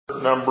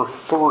number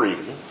 3.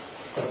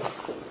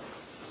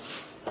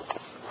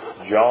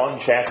 John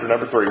chapter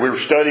number 3. We were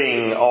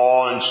studying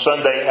on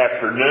Sunday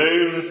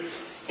afternoon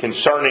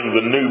concerning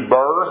the new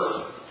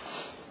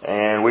birth,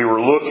 and we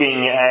were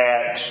looking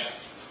at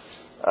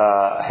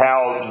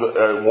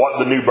what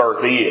the new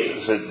birth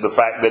is. The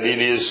fact that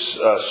it is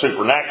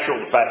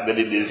supernatural, the fact that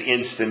it is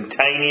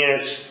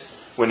instantaneous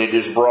when it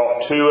is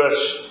brought to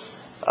us.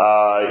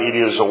 It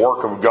is a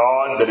work of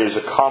God that is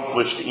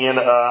accomplished in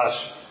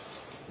us.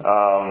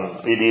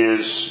 It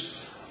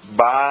is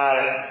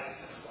by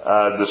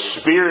the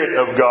Spirit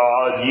of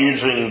God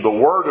using the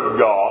Word of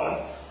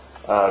God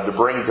to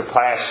bring to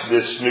pass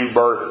this new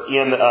birth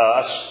in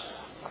us.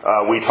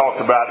 We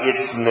talked about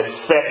its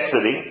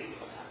necessity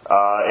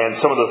and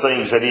some of the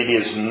things that it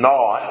is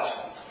not.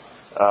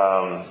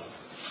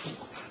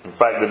 In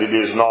fact, that it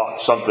is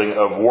not something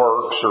of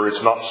works, or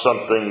it's not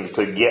something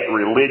to get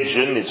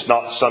religion. It's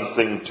not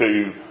something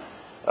to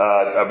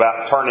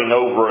about turning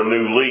over a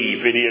new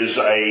leaf. It is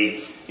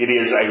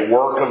a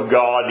work of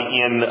God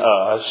in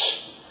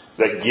us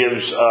that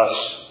gives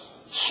us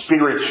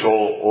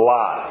spiritual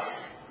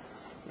life,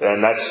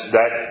 and that's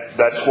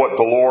what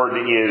the Lord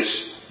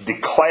is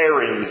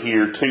declaring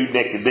here to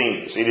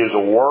Nicodemus. It is a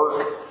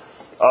work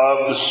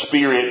of the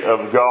Spirit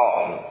of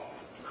God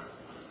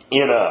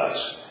in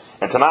us.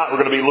 And tonight we're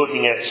going to be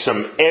looking at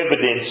some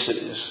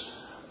evidences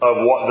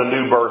of what the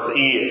new birth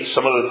is.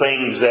 Some of the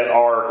things that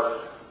are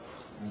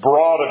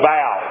brought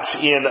about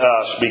in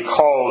us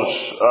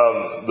because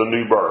of the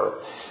new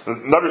birth.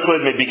 Notice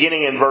with me,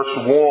 beginning in verse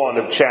 1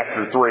 of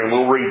chapter 3, and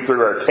we'll read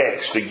through our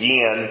text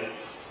again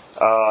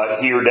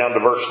here down to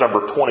verse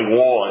number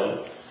 21,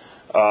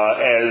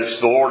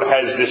 as the Lord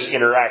has this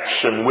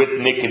interaction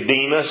with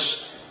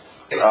Nicodemus.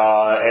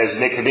 As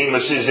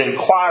Nicodemus is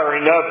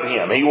inquiring of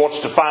Him. He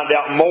wants to find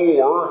out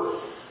more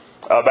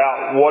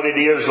about what it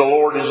is the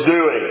Lord is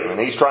doing. And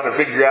he's trying to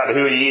figure out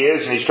who He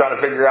is, and he's trying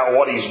to figure out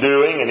what He's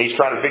doing, and he's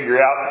trying to figure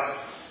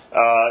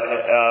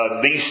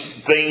out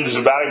these things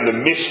about Him, the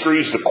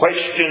mysteries, the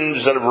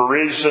questions that have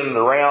arisen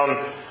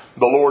around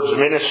the Lord's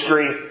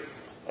ministry.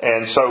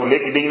 And so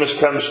Nicodemus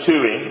comes to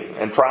Him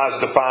and tries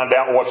to find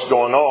out what's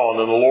going on,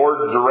 and the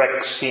Lord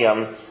directs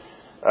him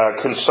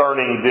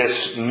concerning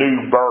this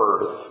new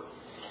birth.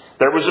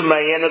 There was a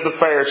man of the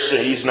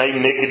Pharisees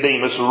named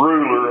Nicodemus,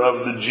 ruler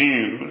of the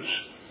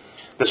Jews.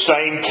 The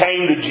same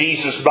came to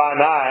Jesus by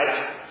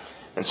night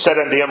and said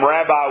unto him,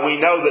 Rabbi, we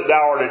know that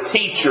thou art a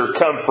teacher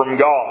come from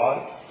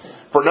God.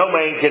 For no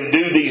man can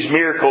do these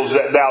miracles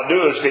that thou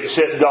doest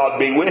except God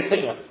be with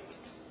him.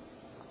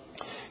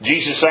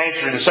 Jesus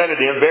answered and said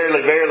unto him,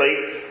 Verily,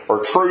 verily,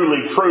 or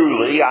truly,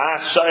 truly, I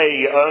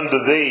say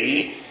unto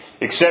thee,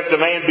 except a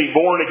man be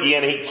born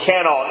again, he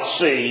cannot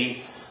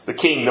see the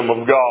kingdom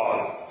of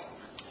God.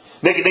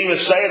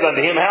 Nicodemus saith unto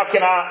him, How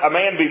can a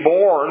man be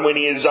born when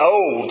he is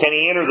old? Can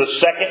he enter the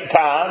second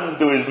time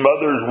into his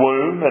mother's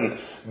womb and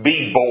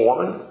be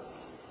born?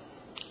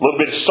 A little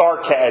bit of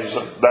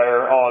sarcasm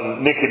there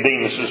on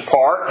Nicodemus'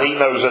 part. He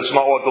knows that's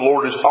not what the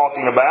Lord is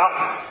talking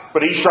about,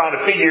 but he's trying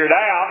to figure it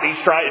out. It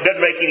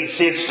doesn't make any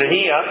sense to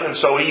him, and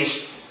so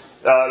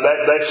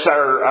that's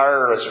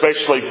our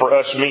especially for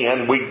us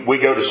men, we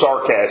go to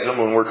sarcasm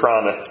when we're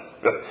trying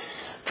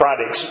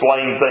to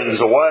explain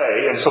things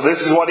away. And so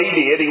this is what he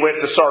did. He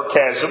went to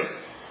sarcasm.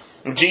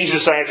 And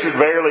Jesus answered,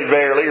 Verily,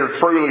 verily, or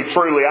truly,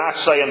 truly, I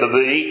say unto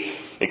thee,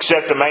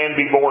 except a man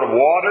be born of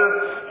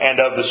water and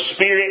of the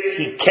Spirit,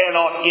 he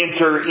cannot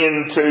enter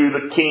into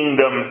the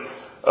kingdom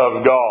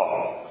of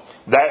God.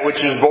 That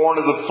which is born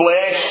of the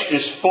flesh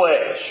is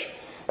flesh,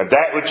 and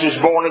that which is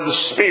born of the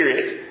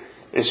Spirit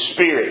is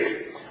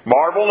spirit.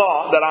 Marvel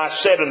not that I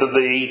said unto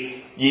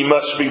thee, Ye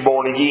must be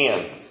born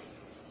again.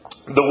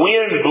 The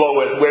wind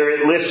bloweth where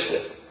it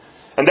listeth,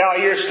 and thou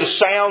hearest the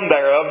sound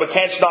thereof, but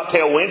canst not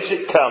tell whence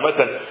it cometh,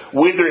 and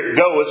whither it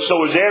goeth.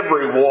 So is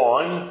every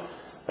one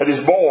that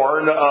is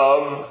born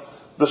of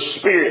the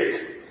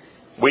Spirit.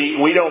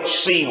 We don't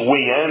see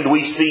wind,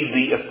 we see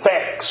the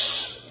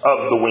effects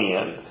of the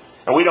wind.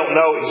 And we don't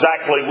know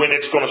exactly when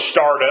it's going to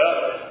start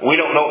up. We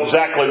don't know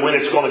exactly when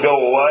it's going to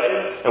go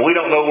away. And we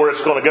don't know where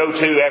it's going to go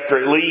to after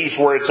it leaves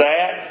where it's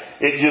at.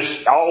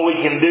 All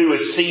we can do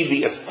is see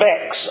the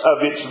effects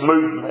of its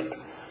movement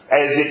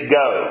as it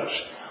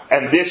goes.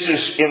 And this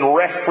is in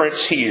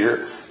reference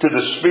here to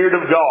the Spirit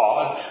of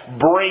God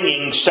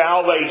bringing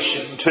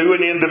salvation to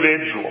an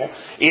individual.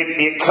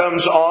 It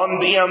comes on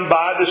them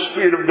by the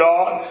Spirit of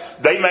God.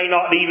 They may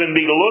not even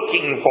be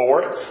looking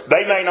for it.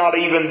 They may not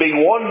even be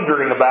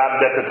wondering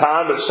about it at the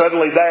time, but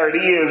suddenly there it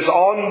is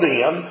on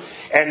them.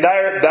 And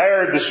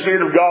there the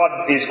Spirit of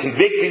God is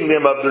convicting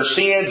them of their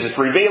sins. It's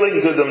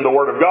revealing to them the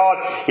Word of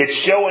God. It's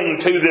showing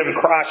to them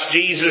Christ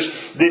Jesus.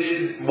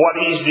 What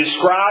He's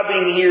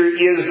describing here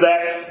is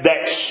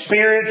that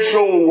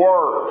spiritual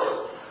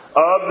work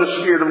of the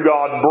Spirit of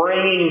God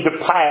bringing to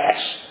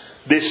pass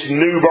this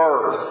new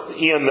birth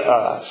in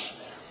us.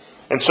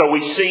 And so we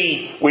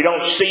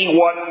don't see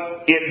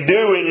what it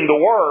doing the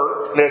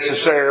work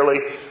necessarily.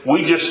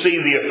 We just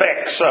see the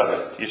effects of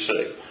it, you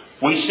see.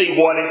 We see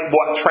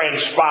what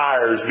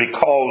transpires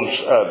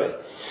because of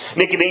it.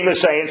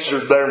 Nicodemus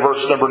answered there in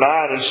verse number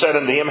 9 and said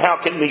unto him, How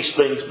can these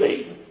things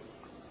be?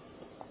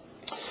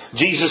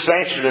 Jesus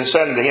answered and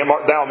said unto him,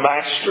 Art thou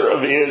master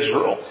of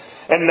Israel,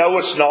 and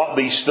knowest not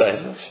these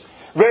things?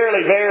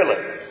 Verily,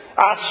 verily,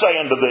 I say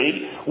unto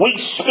thee, we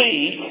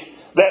speak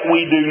that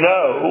we do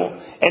know,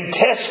 and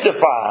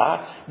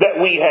testify that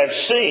we have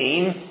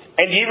seen,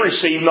 and ye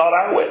receive not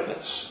our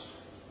witness.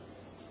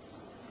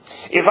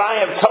 If I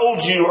have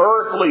told you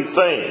earthly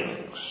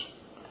things,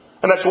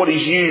 and that's what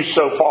he's used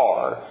so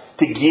far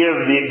to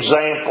give the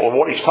example of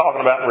what he's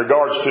talking about in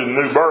regards to the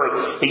new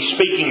birth. He's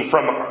speaking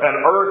from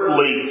an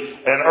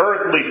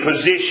earthly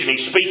position.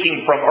 He's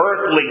speaking from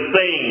earthly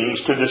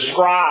things to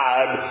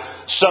describe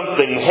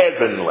something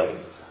heavenly,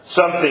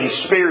 something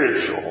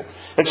spiritual.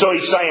 And so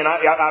he's saying,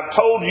 I've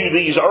told you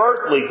these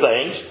earthly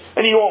things,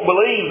 and you won't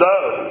believe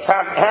those.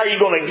 How are you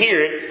going to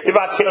hear it if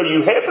I tell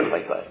you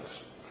heavenly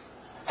things?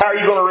 How are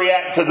you going to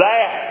react to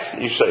that,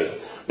 you see?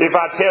 If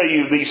I tell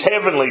you these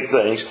heavenly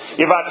things,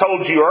 if I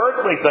told you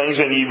earthly things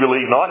and you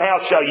believe not, how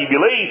shall you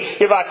believe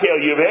if I tell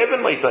you of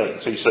heavenly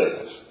things, he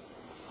says.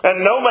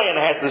 And no man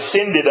hath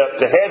ascended up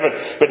to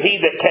heaven, but he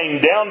that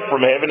came down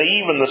from heaven,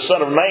 even the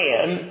Son of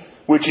Man,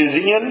 which is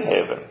in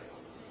heaven.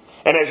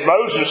 And as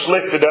Moses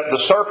lifted up the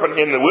serpent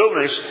in the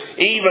wilderness,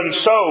 even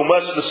so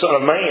must the Son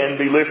of Man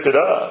be lifted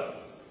up.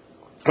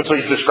 And so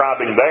he's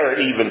describing there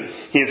even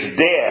his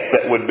death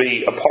that would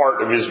be a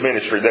part of his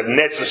ministry, that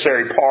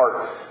necessary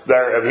part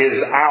there of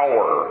his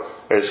hour,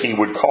 as he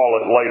would call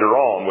it later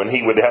on, when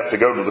he would have to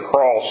go to the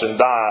cross and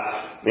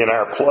die in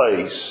our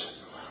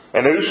place.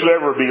 And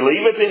whosoever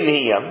believeth in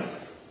him,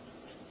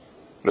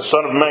 the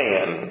Son of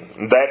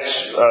Man,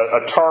 that's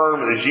a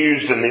term that is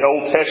used in the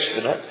Old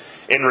Testament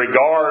in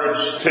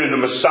regards to the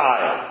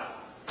Messiah.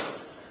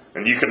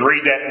 And you can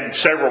read that in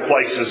several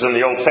places in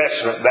the Old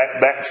Testament.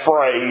 That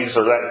phrase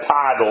or that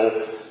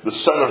title, the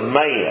Son of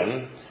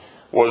Man,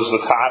 was the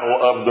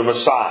title of the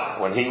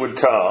Messiah. When he would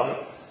come,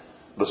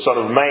 the Son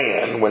of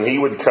Man, when he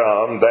would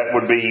come, that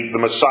would be the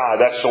Messiah.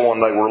 That's the one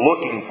they were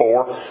looking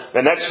for.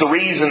 And that's the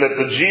reason that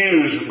the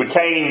Jews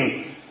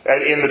became,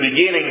 in the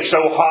beginning,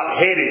 so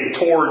hot-headed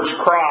towards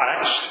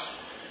Christ,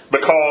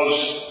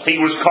 because he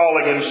was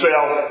calling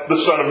himself the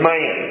Son of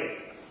Man.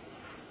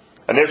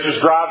 And this was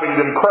driving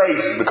them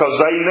crazy because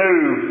they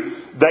knew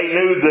the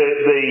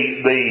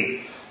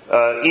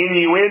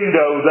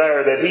innuendo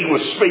there that he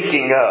was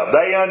speaking of.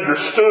 They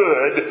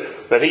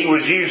understood that he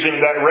was using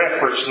that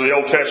reference to the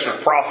Old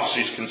Testament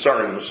prophecies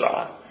concerning the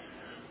Messiah.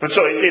 And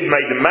so it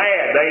made them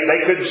mad.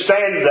 They couldn't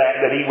stand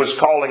that he was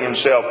calling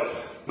himself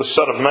the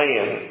Son of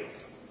Man.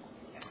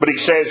 But he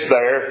says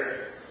there,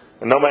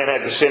 and no man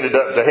hath descended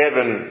up to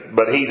heaven,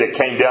 but he that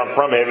came down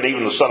from heaven,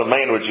 even the Son of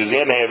Man which is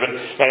in heaven.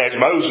 And as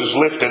Moses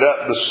lifted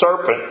up the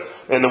serpent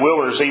in the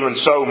wilderness, even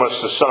so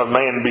must the Son of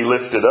Man be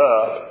lifted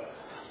up,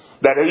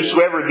 that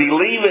whosoever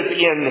believeth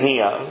in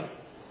him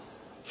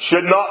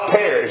should not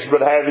perish,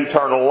 but have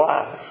eternal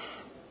life.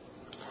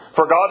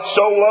 For God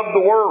so loved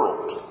the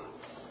world,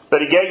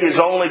 that he gave his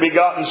only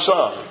begotten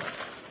Son,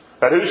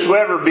 that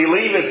whosoever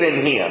believeth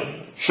in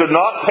him should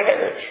not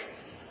perish,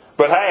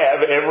 but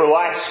have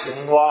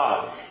everlasting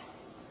life.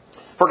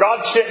 For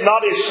God sent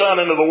not his Son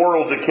into the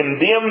world to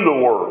condemn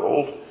the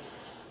world,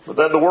 but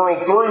that the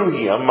world through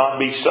him might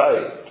be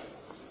saved.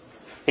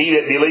 He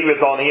that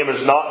believeth on him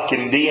is not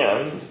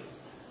condemned,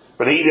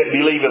 but he that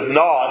believeth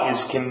not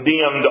is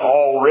condemned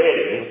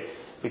already,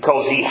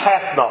 because he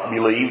hath not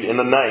believed in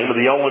the name of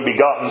the only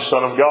begotten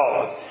Son of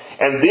God.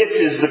 And this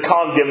is the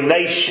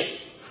condemnation.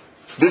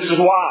 This is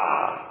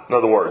why, in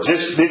other words,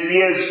 this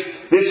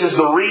is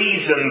the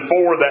reason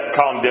for that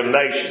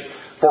condemnation.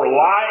 For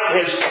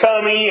light has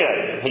come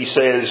in, he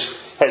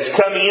says, has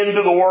come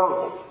into the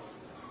world,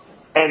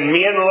 and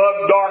men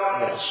love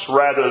darkness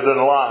rather than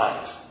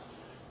light.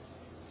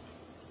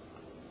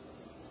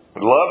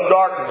 Love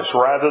darkness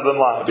rather than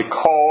light,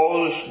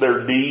 because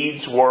their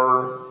deeds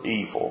were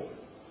evil.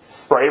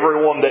 For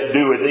everyone that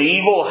doeth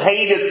evil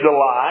hateth the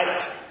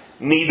light,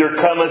 neither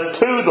cometh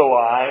to the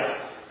light,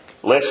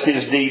 lest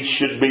his deeds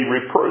should be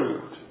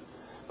reproved.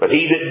 But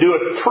he that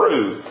doeth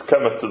truth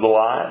cometh to the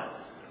light,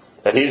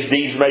 that his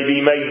deeds may be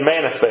made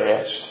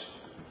manifest,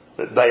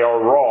 that they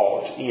are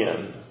wrought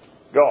in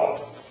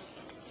God.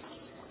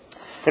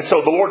 And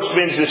so the Lord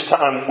spends this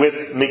time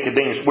with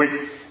Nicodemus.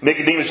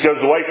 Nicodemus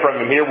goes away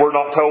from him here. We're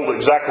not told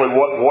exactly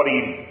what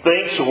he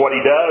thinks or what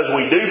he does.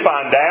 We do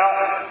find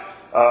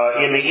out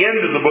in the end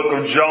of the book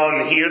of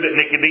John here that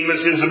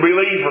Nicodemus is a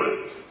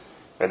believer.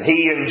 And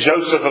he and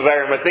Joseph of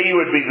Arimathea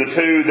would be the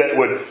two that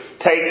would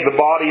take the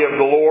body of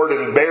the Lord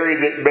and bury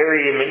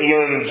him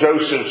in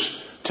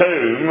Joseph's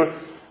tomb.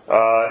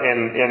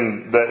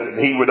 And that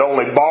he would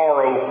only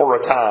borrow for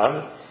a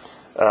time.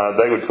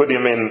 They would put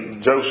him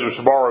in Joseph's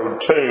borrowed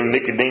tomb.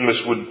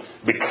 Nicodemus would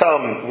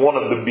become one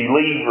of the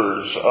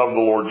believers of the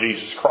Lord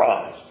Jesus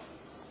Christ.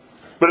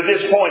 But at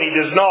this point he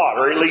does not,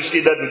 or at least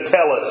he doesn't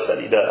tell us that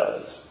he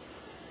does,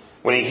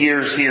 when he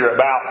hears here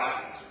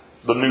about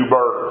the new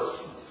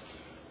birth.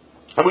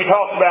 And we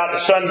talked about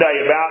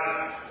Sunday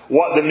about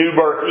what the new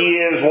birth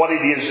is, what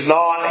it is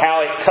not,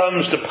 how it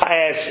comes to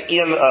pass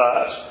in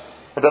us.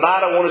 And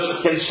tonight I want us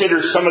to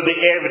consider some of the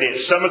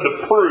evidence, some of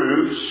the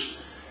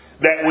proofs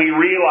that we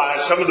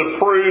realize, some of the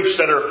proofs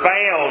that are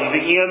found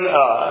in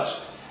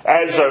us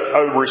as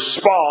a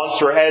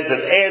response or as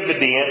an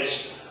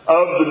evidence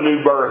of the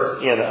new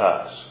birth in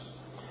us.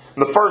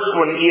 And the first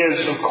one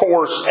is, of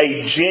course,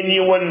 a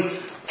genuine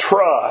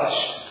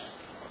trust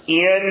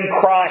in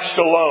Christ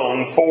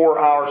alone for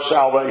our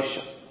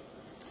salvation.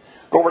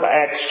 Go over to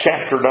Acts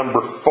chapter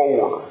number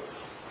 4,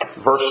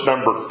 verse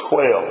number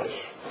 12.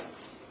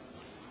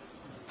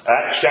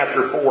 Acts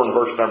chapter 4 and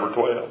verse number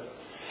 12.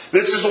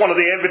 This is one of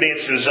the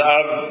evidences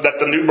of that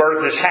the new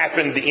birth has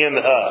happened in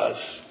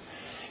us,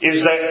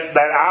 is that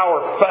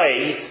our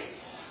faith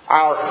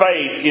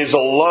is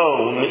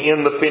alone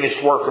in the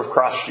finished work of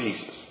Christ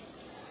Jesus.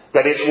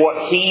 That it's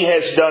what He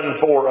has done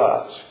for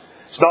us.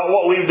 It's not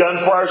what we've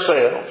done for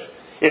ourselves.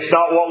 It's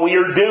not what we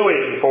are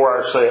doing for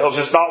ourselves.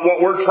 It's not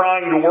what we're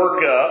trying to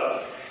work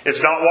up.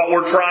 It's not what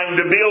we're trying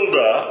to build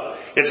up.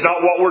 It's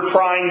not what we're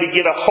trying to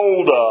get a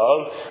hold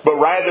of. But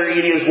rather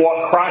it is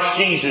what Christ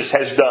Jesus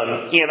has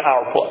done in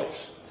our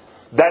place.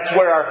 That's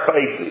where our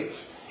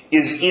faith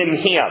is in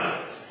Him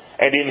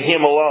and in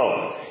Him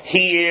alone.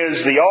 He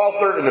is the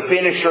author and the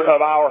finisher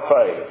of our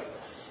faith.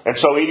 And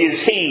so it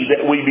is He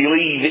that we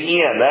believe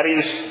in. That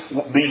is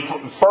the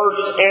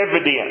first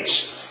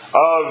evidence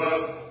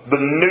of the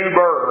new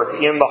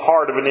birth in the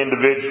heart of an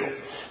individual.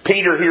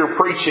 Peter here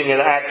preaching in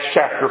Acts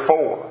chapter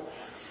 4.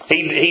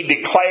 He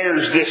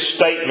declares this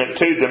statement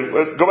to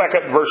them. Go back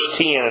up to verse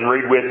 10 and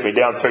read with me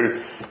down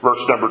through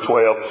verse number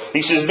 12.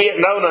 He says, "Be it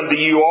known unto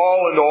you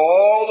all and to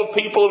all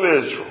the people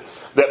of Israel,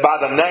 that by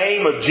the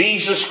name of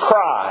Jesus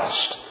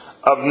Christ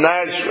of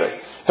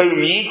Nazareth,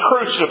 whom ye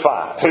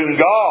crucified, whom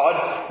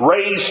God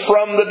raised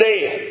from the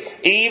dead,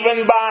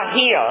 even by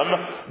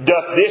Him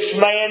doth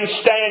this man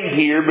stand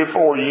here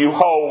before you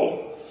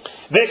whole.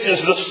 This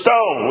is the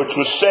stone which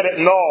was set at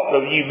naught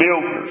of you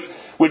builders,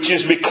 which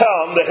is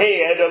become the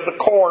head of the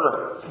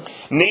corner.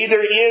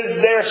 Neither is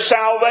there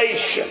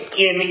salvation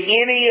in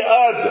any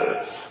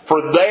other,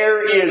 for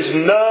there is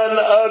none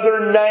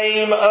other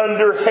name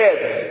under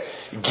heaven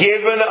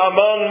given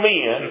among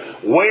men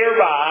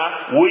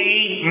whereby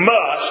we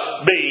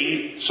must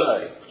be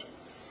saved."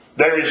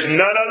 There is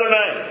none other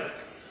name.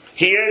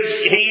 He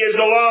is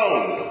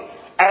alone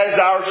as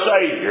our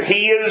Savior.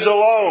 He is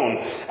alone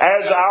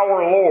as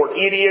our Lord.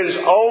 It is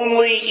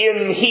only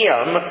in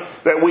Him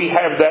that we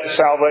have that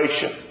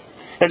salvation.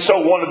 And so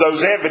one of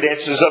those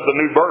evidences of the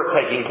new birth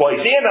taking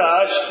place in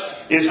us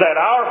is that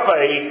our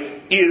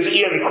faith is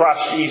in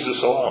Christ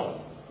Jesus alone.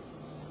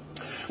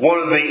 One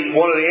of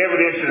the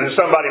evidences that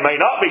somebody may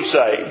not be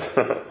saved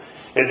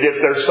is if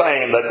they're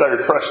saying that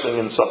they're trusting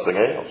in something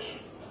else.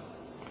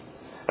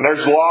 And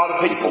there's a lot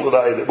of people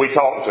today that we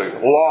talk to,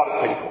 a lot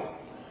of people,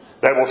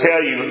 that will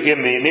tell you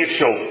in the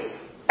initial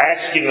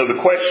asking of the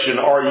question,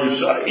 "Are you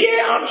saved?"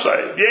 "Yeah, I'm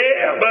saved."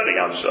 "Yeah, buddy,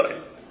 I'm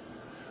saved."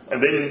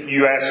 And then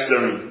you ask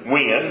them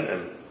when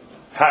and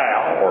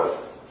how, or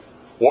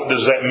what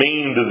does that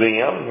mean to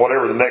them,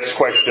 whatever the next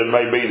question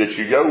may be that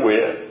you go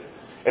with.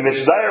 And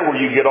it's there where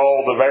you get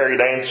all the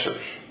varied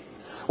answers.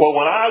 "Well,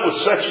 when I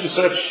was such and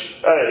such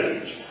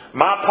age,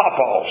 my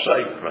papa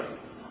saved me."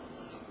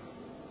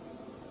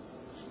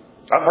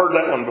 I've heard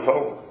that one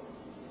before.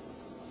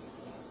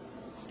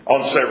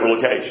 On several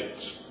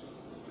occasions.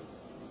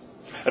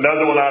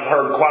 Another one I've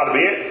heard quite a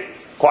bit,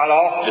 quite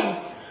often,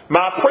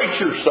 "My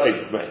preacher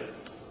saved me."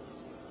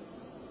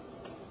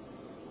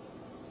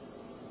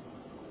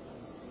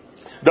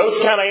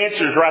 Those kind of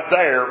answers right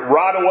there,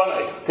 right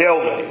away,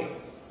 tell me,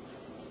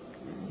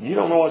 you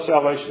don't know what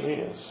salvation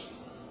is.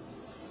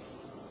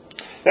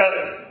 Now,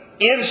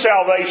 in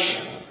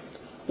salvation,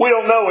 we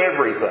don't know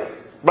everything.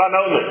 By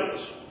no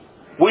means.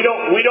 We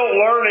don't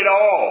learn it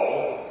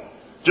all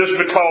just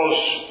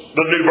because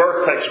the new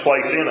birth takes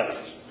place in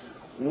us.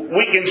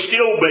 We can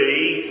still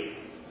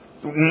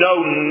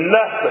know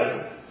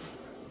nothing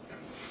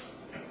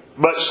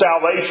but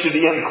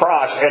salvation in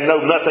Christ and know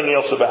nothing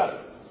else about it.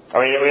 I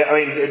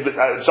mean,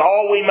 it's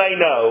all we may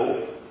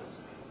know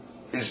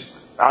is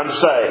I'm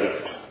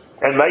saved,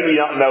 and maybe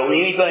not know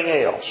anything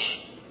else.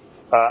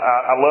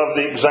 I love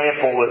the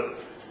example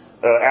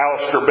that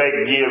Alistair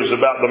Begg gives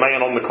about the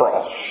man on the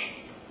cross.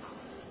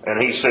 And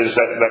he says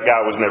that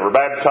guy was never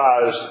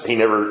baptized. He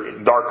never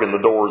darkened the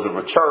doors of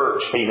a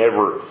church. He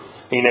never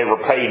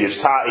paid his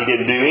tithe. He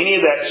didn't do any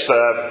of that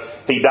stuff.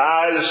 He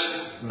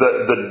dies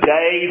the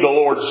day the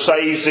Lord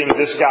saves him.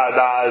 This guy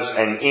dies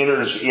and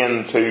enters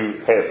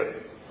into heaven.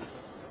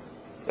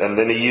 And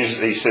then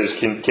he says,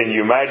 can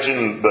you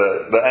imagine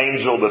the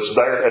angel that's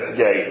there at the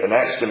gate and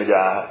asking the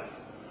guy,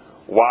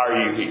 "Why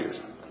are you here?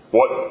 Who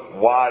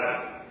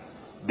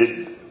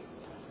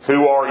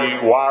are you?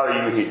 Why are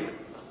you here?"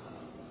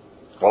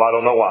 "Well, I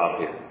don't know why I'm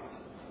here."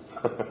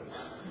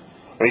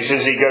 And he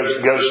says, he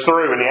goes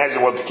through and he asks,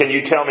 "Well, can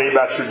you tell me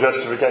about your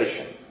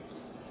justification?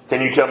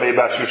 Can you tell me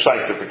about your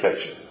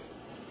sanctification?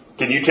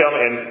 Can you tell me?"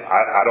 And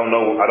I don't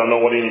know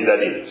what any of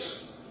that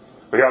is.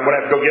 I'm going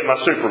to have to go get my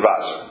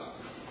supervisor.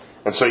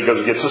 And so he goes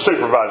and gets the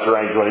supervisor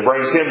angel and he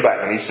brings him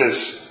back and he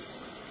says,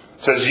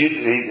 Says,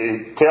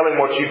 tell him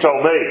what you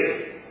told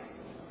me.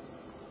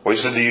 Well,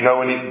 he said,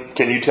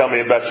 can you tell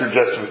me about your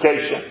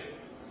justification?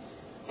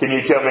 Can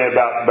you tell me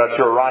about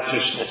your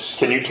righteousness?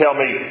 Can you tell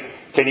me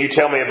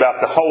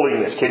about the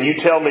holiness? Can you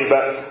tell me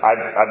about,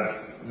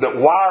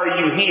 why are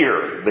you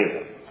here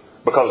then?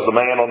 Because the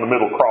man on the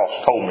middle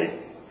cross told me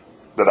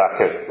that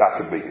I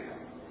could be here.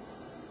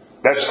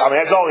 That's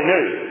all he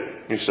knew,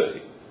 you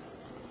see.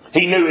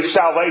 He knew his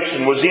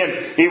salvation was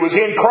in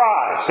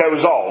Christ. That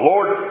was all.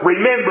 Lord,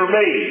 remember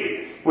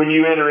me when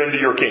you enter into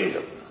your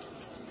kingdom.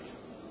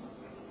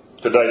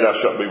 Today thou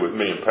shalt be with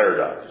me in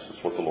paradise.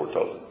 That's what the Lord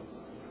told him.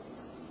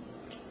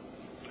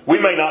 We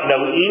may not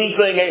know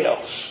anything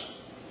else,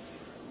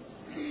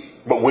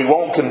 but we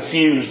won't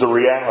confuse the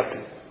reality.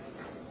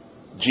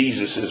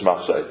 Jesus is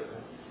my Savior.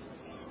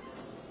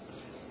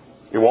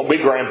 It won't be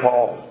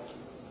Grandpa.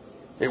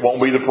 It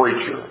won't be the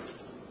preacher.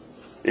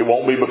 It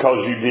won't be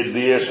because you did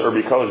this or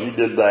because you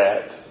did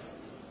that.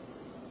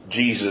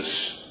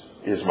 Jesus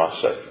is my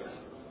Savior.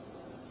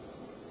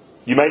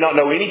 You may not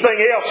know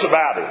anything else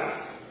about Him.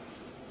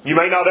 You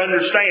may not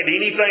understand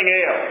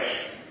anything else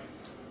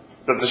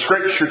that the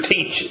Scripture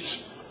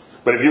teaches.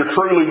 But if you're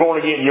truly born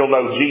again, you'll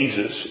know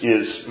Jesus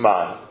is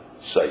my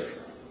Savior.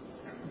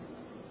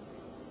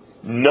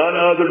 None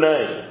other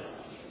name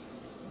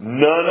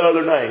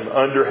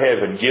under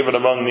heaven given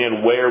among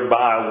men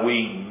whereby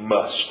we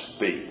must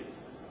be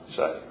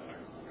saved.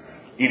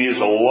 It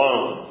is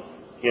alone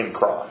in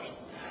Christ.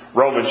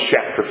 Romans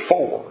chapter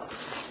 4,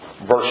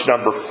 verse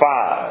number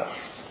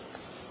 5.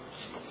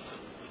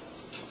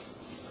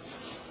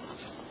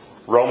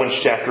 Romans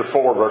chapter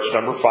 4, verse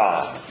number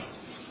 5.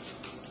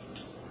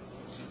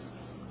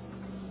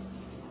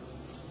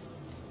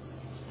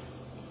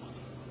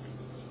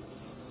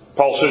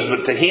 Paul says,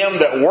 but to him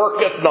that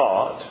worketh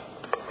not,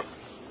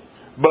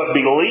 but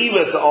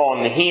believeth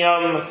on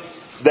him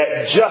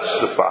that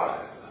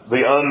justifieth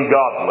the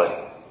ungodly,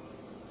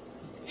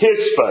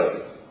 his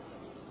faith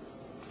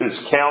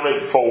is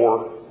counted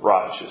for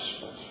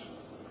righteousness.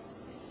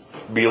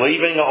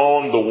 Believing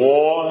on the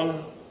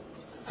one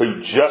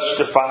who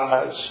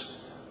justifies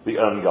the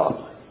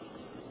ungodly.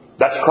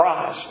 That's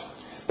Christ.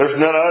 There's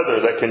none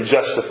other that can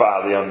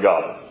justify the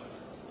ungodly.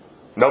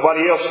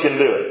 Nobody else can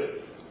do it.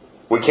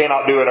 We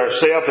cannot do it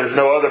ourselves. There's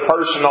no other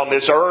person on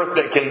this earth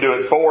that can do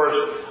it for us.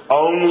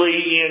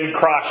 Only in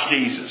Christ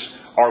Jesus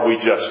are we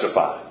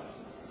justified.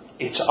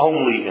 It's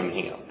only in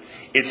Him.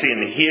 It's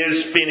in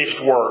His finished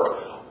work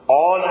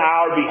on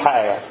our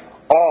behalf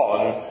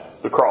on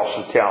the cross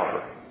of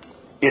Calvary.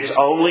 It's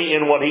only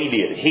in what He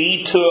did.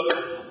 He took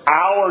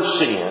our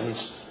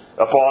sins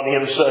upon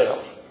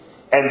Himself.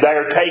 And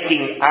they're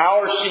taking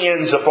our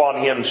sins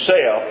upon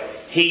Himself.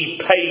 He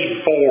paid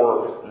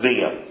for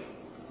them.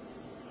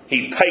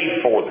 He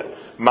paid for them.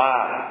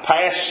 My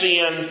past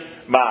sin,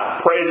 my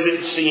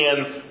present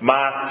sin,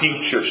 my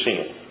future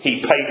sin.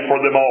 He paid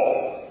for them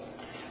all.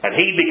 And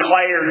He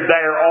declared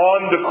there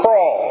on the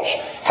cross,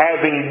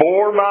 having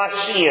bore my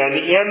sin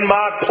in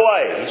my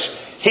place,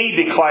 He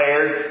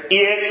declared,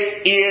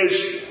 it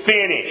is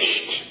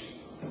finished.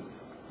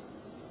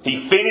 He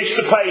finished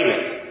the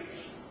payment.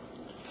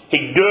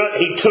 He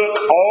took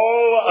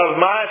all of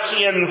my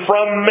sin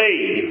from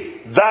me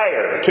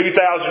there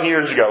 2,000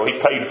 years ago. He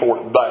paid for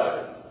it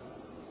there.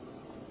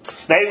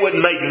 Now, it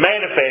wasn't made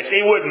manifest.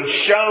 It wasn't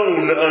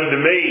shown unto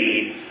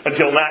me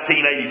until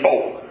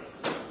 1984.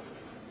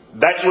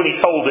 That's when He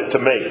told it to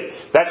me.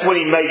 That's when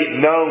He made it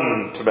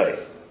known to me.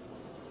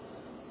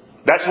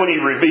 That's when He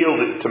revealed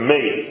it to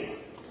me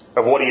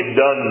of what He had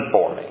done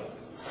for me.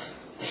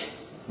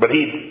 But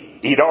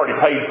He'd already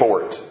paid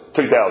for it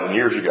 2,000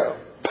 years ago.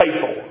 Paid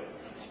for it.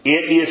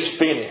 It is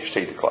finished,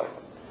 He declared.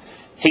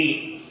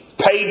 He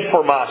paid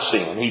for my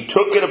sin. He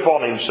took it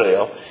upon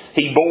Himself.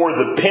 He bore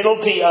the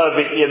penalty of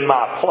it in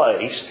my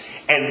place.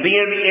 And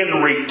then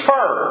in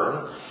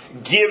return,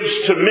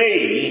 gives to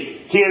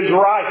me His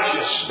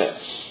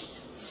righteousness.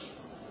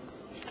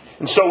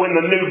 And so when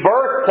the new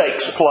birth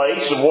takes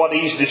place, of what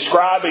He's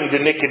describing to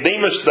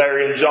Nicodemus there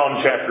in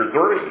John chapter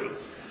 3,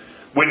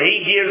 when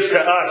He gives to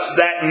us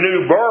that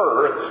new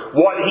birth,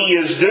 what He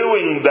is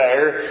doing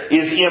there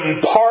is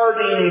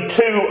imparting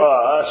to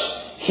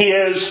us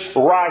His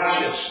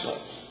righteousness.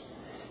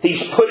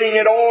 He's putting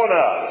it on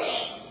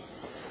us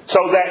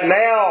so that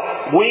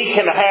now we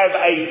can have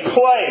a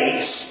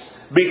place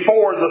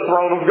before the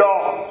throne of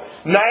God.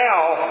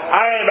 Now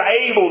I am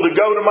able to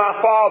go to my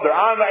Father.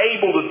 I'm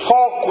able to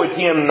talk with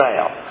Him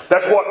now.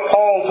 That's what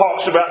Paul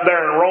talks about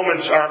there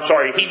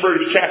in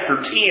Hebrews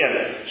chapter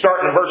 10,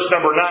 starting in verse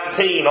number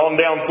 19 on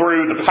down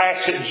through the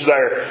passage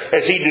there,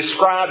 as he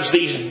describes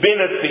these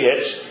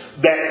benefits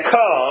that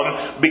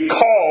come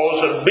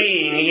because of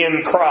being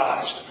in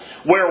Christ.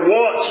 Where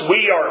once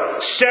we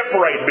are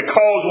separated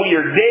because we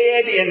are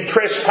dead in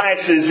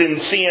trespasses and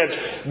sins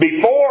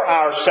before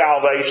our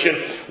salvation,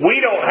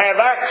 we don't have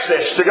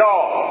access to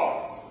God.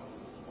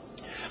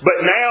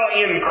 But now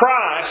in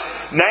Christ,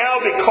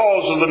 now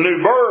because of the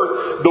new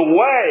birth, the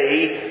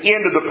way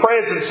into the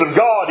presence of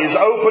God is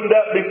opened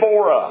up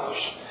before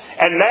us.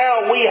 And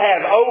now we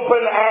have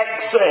open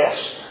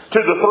access to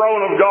the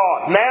throne of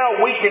God.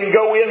 Now we can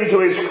go into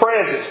His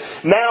presence.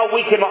 Now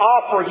we can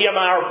offer Him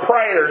our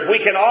prayers. We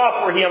can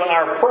offer Him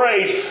our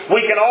praise.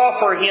 We can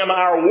offer Him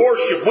our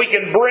worship. We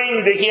can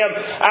bring to Him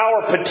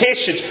our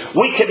petitions.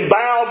 We can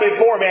bow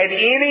before Him at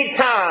any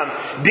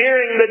time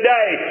during the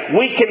day.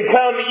 We can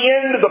come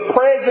into the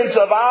presence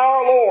of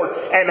our Lord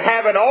and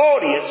have an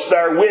audience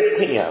there with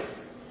Him.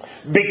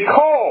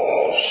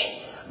 Because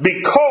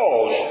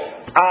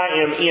I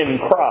am in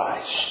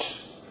Christ.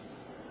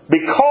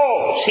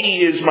 Because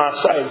He is my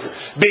Savior.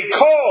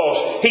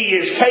 Because He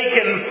has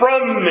taken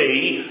from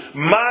me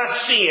my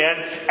sin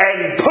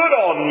and put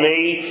on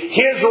me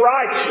His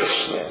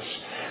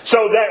righteousness.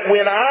 So that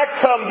when I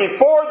come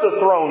before the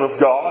throne of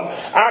God,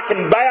 I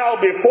can bow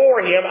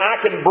before Him, I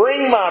can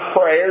bring my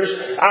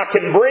prayers, I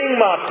can bring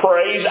my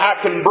praise, I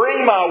can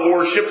bring my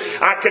worship,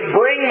 I can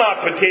bring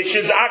my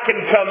petitions, I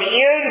can come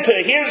into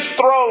His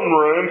throne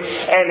room,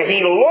 and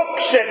He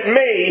looks at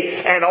me,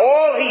 and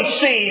all He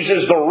sees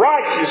is the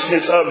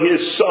righteousness of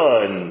His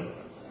Son.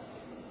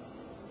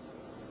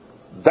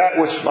 That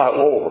which my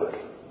Lord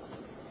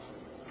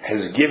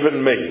has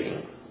given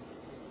me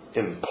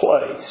in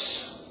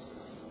place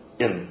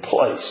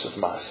of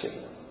my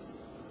sin.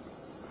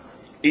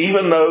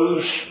 Even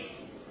those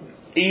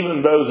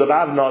that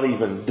I've not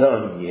even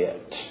done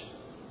yet.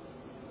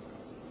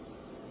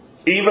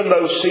 Even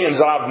those sins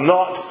I've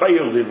not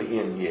failed Him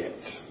in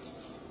yet.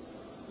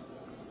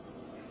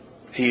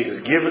 He has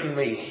given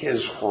me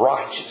His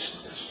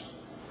righteousness.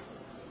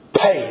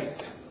 Paid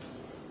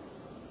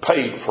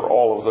for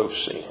all of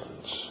those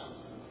sins.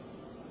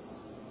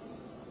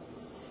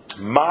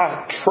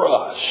 My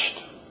trust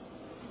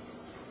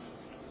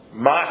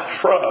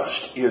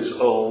is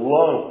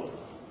alone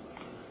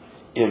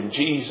in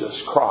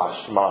Jesus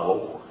Christ my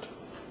Lord.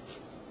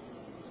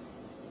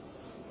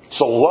 It's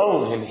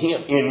alone in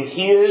Him, in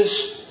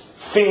His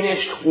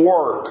finished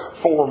work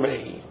for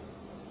me.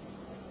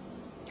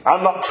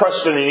 I'm not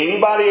trusting in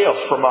anybody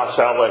else for my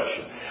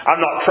salvation. I'm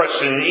not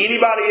trusting in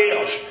anybody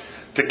else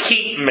to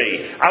keep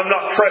me. I'm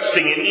not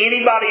trusting in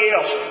anybody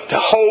else to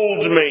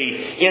hold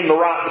me in the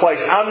right place.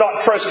 I'm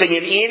not trusting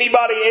in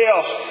anybody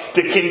else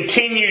to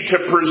continue to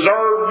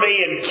preserve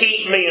me and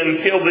keep me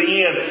until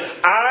the end.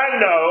 I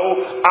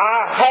know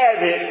I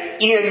have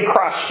it in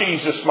Christ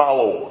Jesus my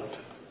Lord.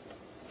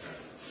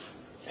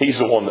 He's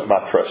the one that my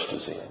trust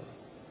is in.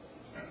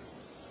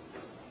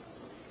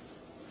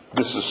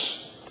 This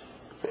is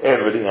the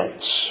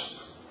evidence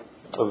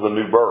of the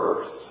new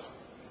birth.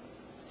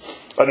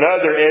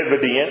 Another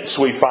evidence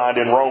we find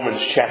in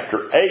Romans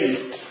chapter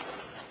 8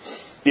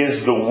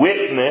 is the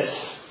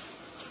witness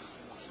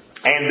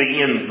and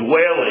the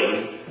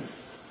indwelling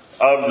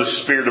of the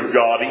Spirit of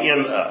God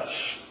in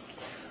us.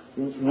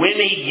 When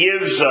He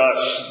gives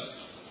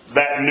us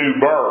that new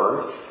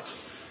birth,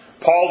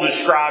 Paul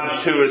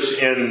describes to us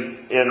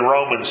in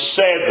Romans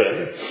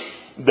 7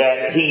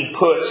 that He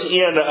puts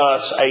in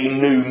us a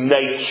new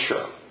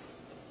nature.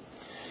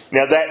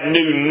 Now that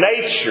new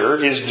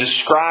nature is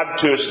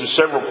described to us in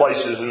several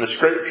places in the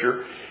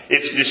Scripture.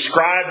 It's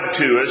described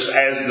to us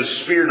as the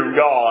Spirit of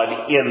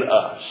God in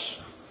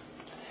us.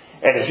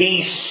 And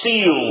He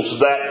seals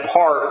that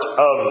part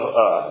of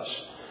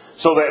us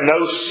so that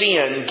no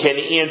sin can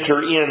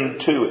enter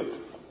into it.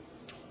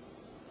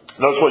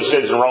 Notice what He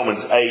says in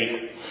Romans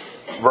 8,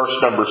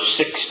 verse number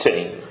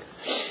 16.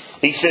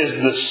 He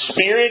says, "The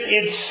Spirit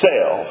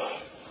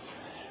itself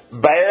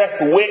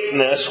beareth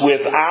witness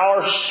with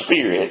our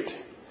spirit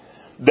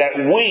that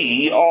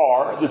we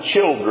are the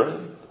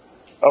children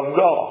of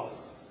God."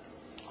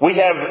 We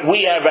have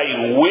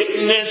a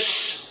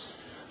witness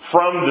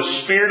from the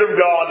Spirit of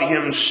God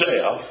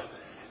Himself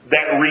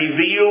that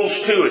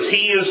reveals to us.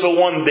 He is the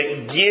one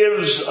that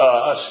gives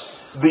us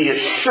the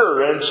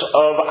assurance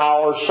of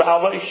our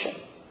salvation.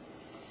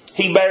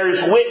 He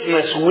bears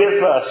witness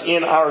with us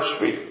in our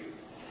spirit.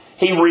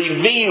 He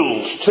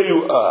reveals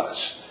to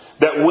us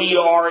that we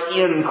are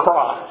in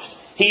Christ.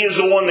 He is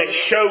the one that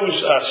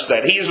shows us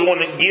that. He is the one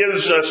that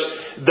gives us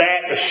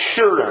that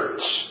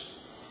assurance.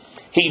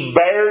 He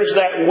bears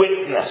that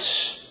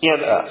witness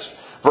in us.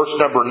 Verse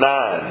number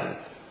 9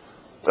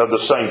 of the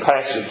same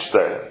passage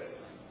there.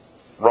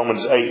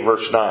 Romans 8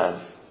 verse 9.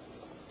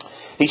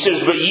 He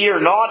says, "But ye are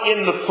not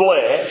in the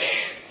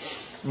flesh,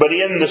 but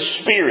in the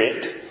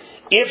Spirit,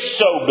 if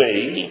so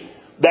be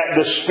that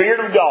the Spirit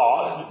of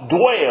God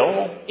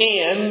dwell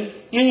in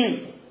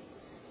you.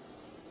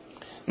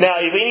 Now,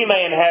 if any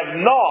man have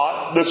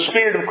not the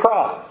Spirit of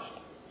Christ,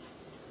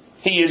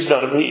 he is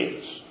none of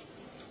His."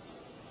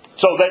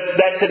 So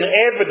that's an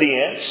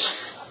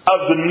evidence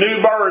of the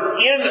new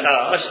birth in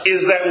us,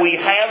 is that we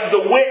have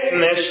the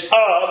witness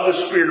of the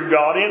Spirit of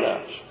God in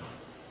us.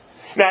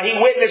 Now, He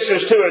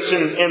witnesses to us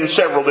in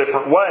several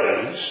different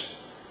ways.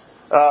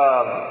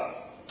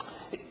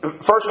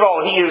 First of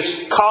all, He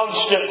is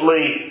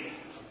constantly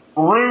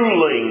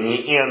ruling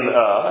in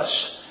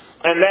us.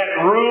 And that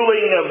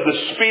ruling of the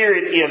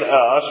Spirit in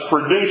us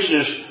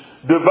produces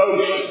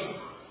devotion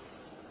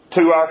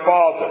to our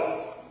Father.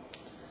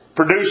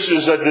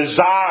 Produces a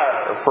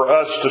desire for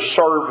us to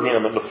serve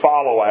Him and to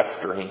follow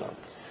after Him.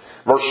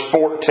 Verse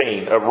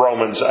 14 of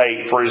Romans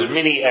 8, for as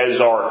many as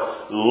are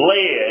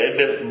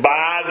led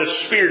by the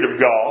Spirit of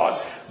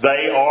God,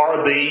 they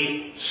are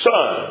the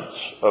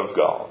sons of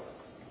God.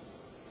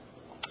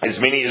 As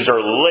many as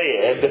are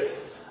led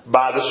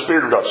by the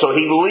Spirit of God. So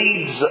He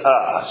leads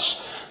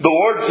us. The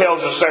Lord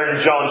tells us there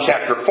in John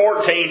chapter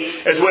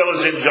 14, as well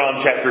as in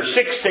John chapter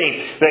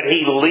 16, that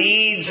He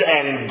leads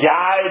and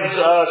guides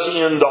us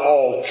into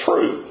all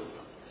truth.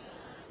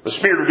 The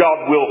Spirit of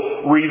God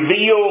will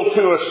reveal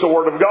to us the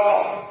Word of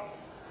God.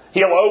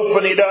 He'll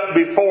open it up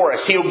before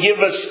us. He'll give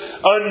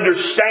us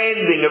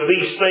understanding of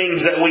these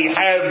things that we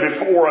have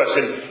before us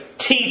and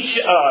teach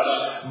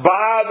us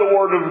by the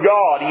Word of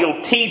God.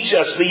 He'll teach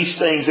us these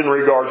things in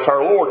regards to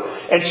our Lord.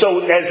 And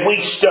so as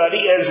we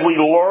study, as we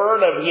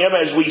learn of Him,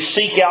 as we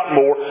seek out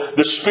more,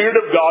 the Spirit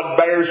of God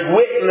bears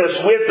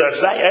witness with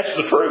us. That's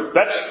the truth.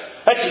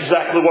 That's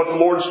exactly what the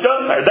Lord's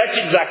done there. That's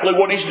exactly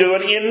what He's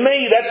doing in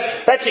me.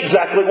 That's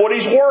exactly what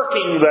He's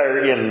working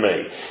there in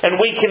me. And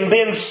we can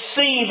then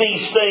see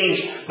these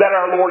things that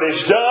our Lord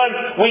has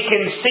done. We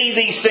can see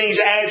these things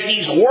as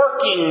He's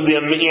working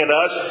them in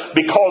us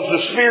because the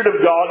Spirit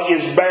of God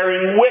is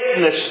bearing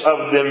witness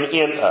of them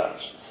in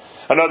us.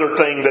 Another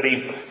thing that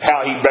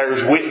how He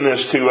bears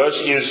witness to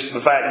us is the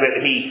fact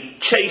that He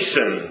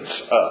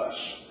chastens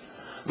us.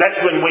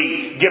 That's when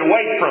we get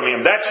away from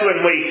Him. That's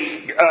when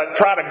we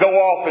try to go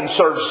off and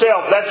serve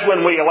self. That's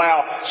when we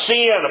allow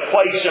sin a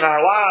place in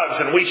our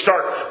lives and we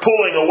start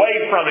pulling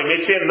away from Him.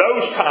 It's in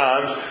those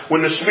times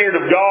when the Spirit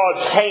of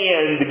God's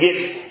hand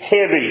gets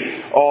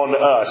heavy on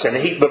us. And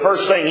the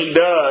first thing He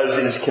does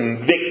is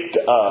convict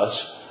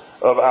us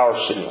of our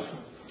sin.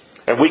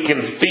 And we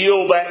can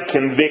feel that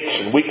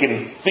conviction. We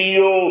can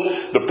feel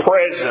the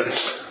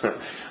presence of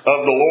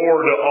the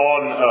Lord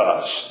on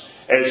us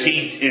as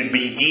He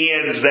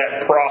begins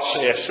that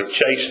process of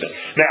chastening.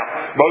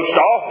 Now, most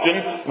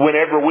often,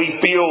 whenever we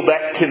feel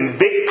that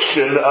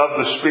conviction of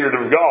the Spirit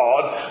of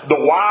God, the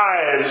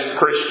wise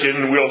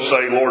Christian will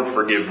say, Lord,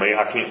 forgive me.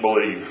 I can't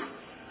believe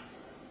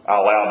I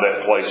allowed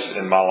that place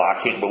in my life.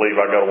 I can't believe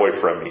I got away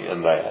from You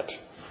in that.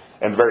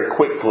 And very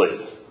quickly,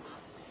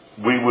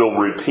 we will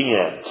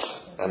repent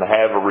and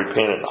have a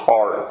repentant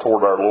heart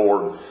toward our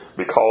Lord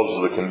because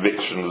of the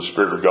conviction of the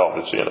Spirit of God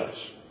that's in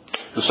us.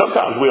 But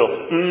sometimes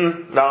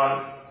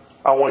no,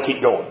 I want to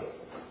keep going.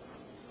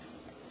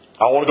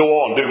 I want to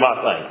go on and do my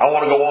thing. I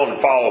want to go on and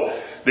follow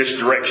this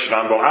direction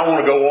I'm going. I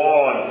want to go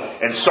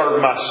on and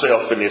serve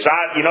myself in this.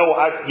 I'm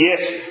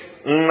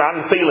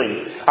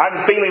feeling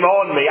Him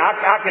on me.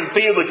 I can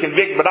feel the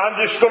conviction, but I'm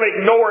just going to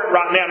ignore it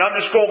right now and I'm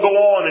just going to go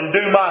on and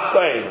do my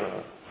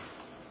thing.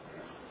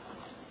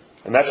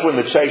 And that's when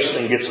the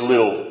chastening gets a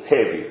little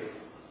heavier.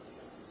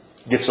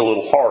 Gets a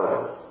little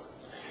harder.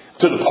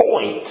 To the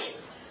point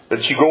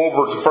that you go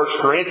over to 1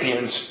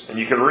 Corinthians, and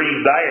you can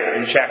read there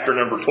in chapter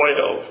number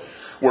 12,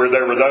 where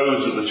there were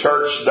those of the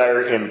church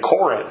there in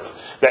Corinth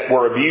that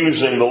were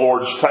abusing the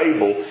Lord's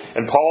table.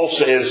 And Paul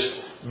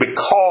says,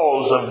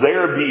 because of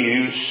their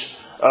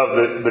abuse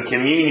of the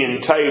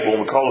communion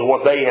table, because of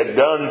what they had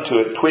done to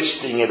it,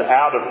 twisting it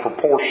out of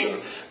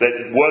proportion,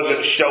 that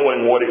wasn't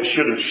showing what it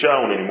should have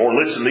shown anymore.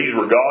 Listen, these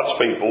were God's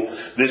people.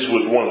 This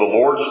was one of the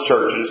Lord's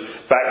churches. In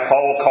fact,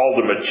 Paul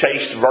called them a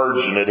chaste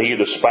virgin that he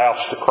had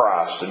espoused to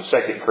Christ in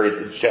 2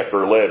 Corinthians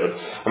chapter 11.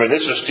 I mean,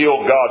 this is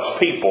still God's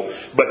people,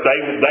 but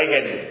they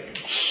had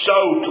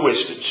so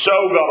twisted,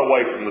 so got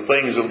away from the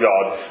things of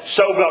God,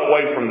 so got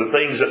away from the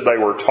things that they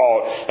were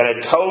taught, and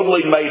had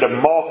totally made a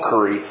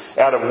mockery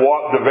out of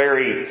what the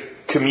very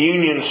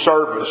communion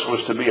service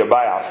was to be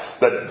about.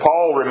 That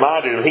Paul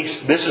reminded him,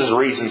 this is the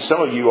reason some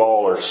of you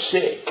all are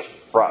sick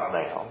right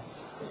now.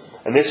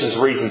 And this is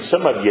the reason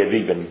some of you have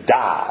even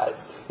died,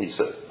 he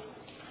said.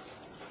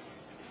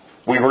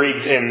 We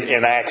read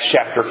in Acts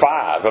chapter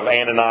 5 of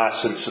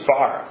Ananias and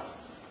Sapphira.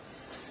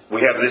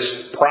 We have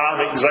this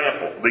prime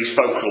example. These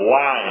folks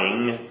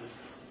lying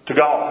to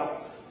God.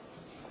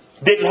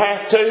 Didn't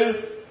have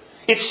to.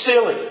 It's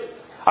silly.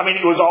 I mean,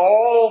 it was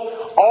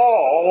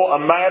all a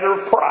matter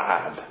of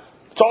pride.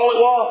 That's all it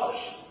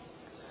was.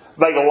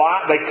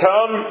 They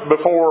come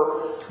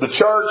before the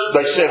church.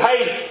 They said,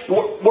 hey,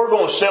 we're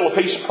going to sell a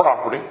piece of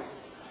property.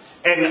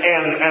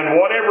 And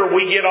whatever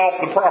we get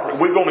off the property,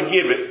 we're going to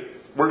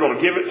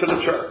give it to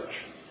the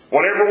church.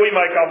 Whatever we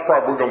make off the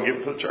property, we're going to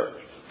give it to the church.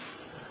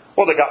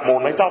 Well, they got more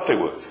than they thought they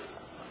would.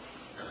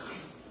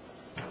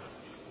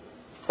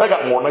 They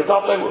got more than they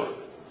thought they would.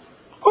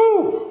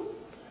 Whew!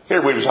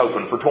 Here we was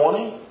hoping for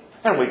 20,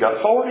 and we got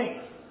 40.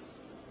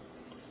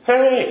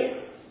 Hey!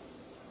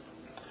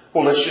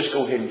 Well, let's just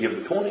go ahead and give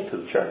the 20 to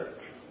the church.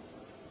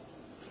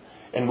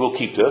 And we'll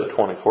keep the other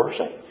 20 for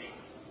ourselves.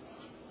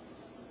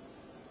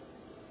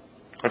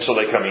 And so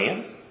they come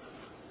in.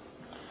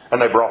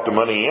 And they brought the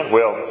money in.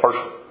 Well, first,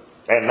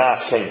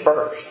 Ananias came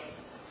first.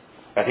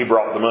 And he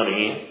brought the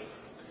money in.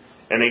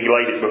 And he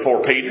laid it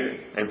before Peter.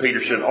 And Peter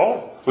said,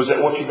 oh, was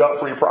that what you got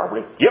for your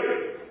property? Yep,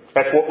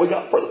 that's what we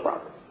got for the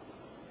property.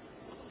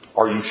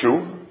 Are you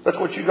sure that's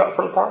what you got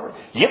for the property?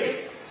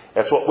 Yep,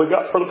 that's what we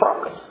got for the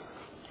property.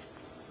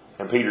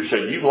 And Peter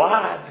said, you've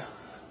lied.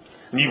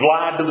 And you've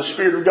lied to the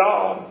Spirit of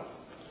God.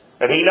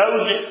 And He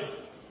knows it.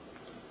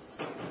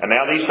 And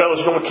now these fellas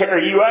are going to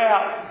carry you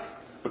out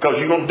because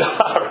you're going to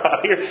die right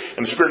here.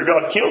 And the Spirit of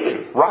God killed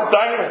him right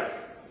there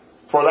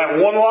for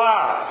that one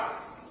lie.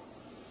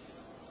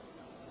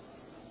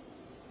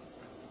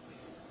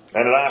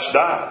 And Ananias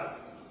died.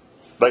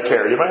 They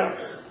carried him out.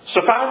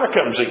 Sapphira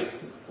comes in.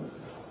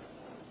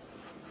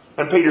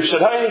 And Peter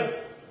said, "Hey,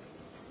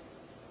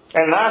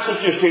 Ananias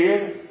is just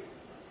here.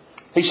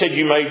 He said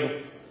you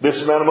made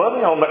this amount of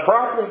money on that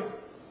property.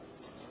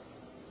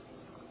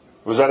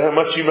 Was that how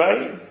much you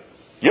made?"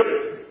 "Yep,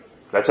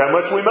 that's how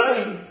much we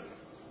made."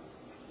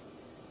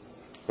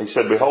 He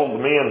said, "Behold, the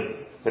men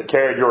that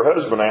carried your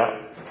husband out,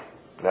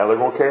 now they're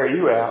going to carry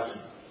you out."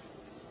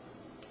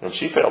 And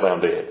she fell down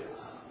dead.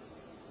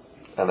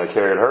 And they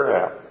carried her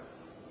out.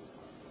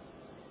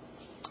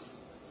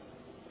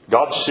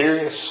 God's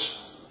serious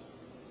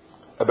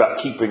about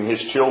keeping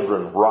His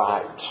children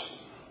right.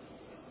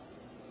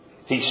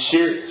 He's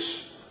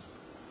serious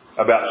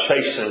about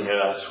chastening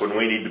us when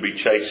we need to be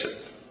chastened.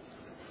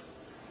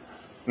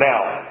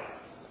 Now,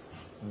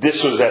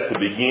 this was at the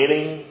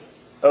beginning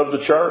of the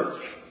church.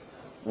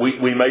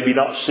 We maybe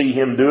not see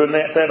Him doing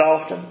that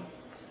often,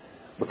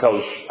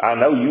 because I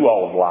know you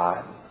all have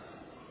lied.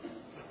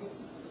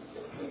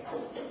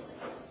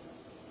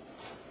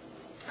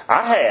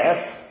 I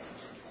have.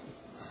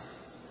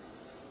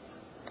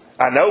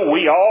 I know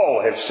we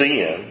all have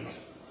sinned.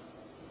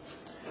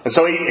 And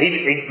so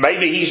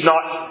maybe He's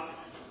not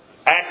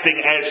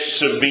acting as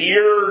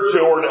severe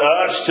toward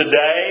us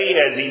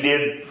today as He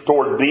did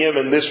toward them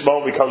in this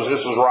moment, because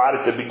this was right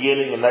at the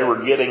beginning and they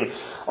were getting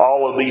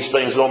all of these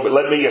things going. But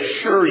let me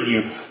assure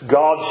you,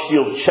 God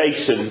still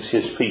chastens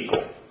His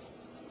people.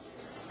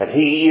 And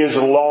He is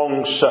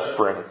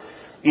long-suffering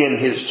in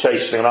His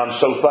chastening. And I'm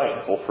so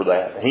thankful for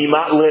that. He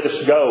might let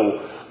us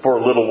go for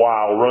a little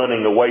while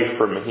running away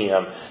from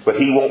Him, but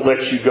He won't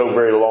let you go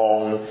very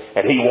long,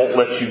 and He won't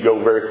let you go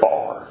very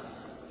far.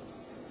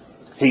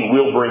 He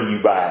will bring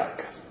you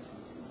back.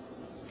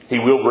 He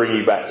will bring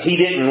you back. He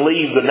didn't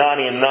leave the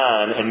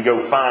 99 and go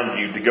find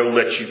you to go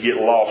let you get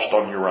lost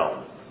on your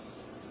own.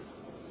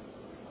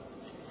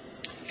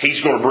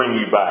 He's going to bring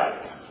you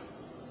back.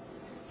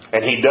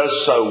 And He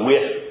does so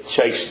with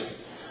chastening.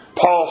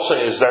 Paul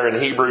says there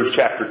in Hebrews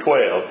chapter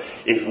 12,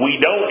 if we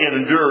don't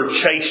endure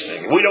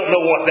chastening, we don't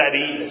know what that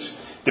is,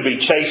 to be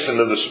chastened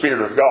of the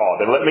Spirit of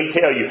God. And let me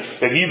tell you,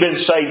 if you've been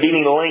saved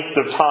any length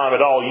of time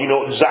at all, you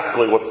know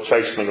exactly what the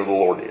chastening of the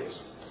Lord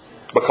is.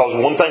 Because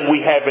one thing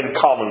we have in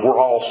common, we're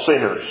all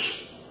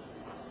sinners.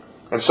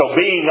 And so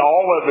being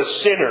all of us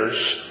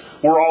sinners,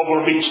 we're all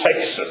going to be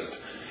chastened.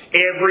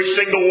 Every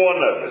single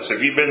one of us.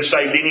 If you've been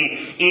saved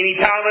any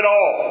time at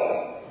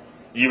all,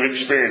 you've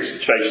experienced the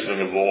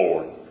chastening of the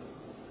Lord.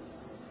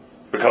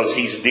 Because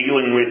He's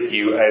dealing with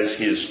you as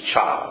His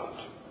child.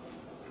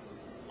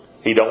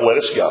 He don't let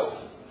us go.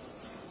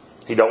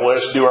 He don't let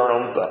us do our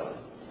own thing.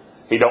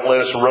 He don't let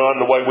us run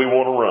the way we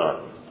want to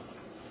run.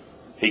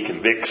 He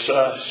convicts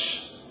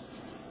us.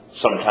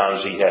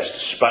 Sometimes He has to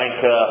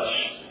spank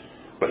us.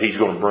 But He's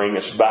going to bring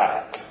us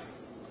back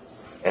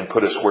and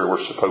put us where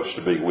we're supposed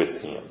to be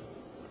with Him.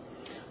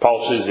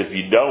 Paul says if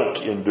you don't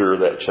endure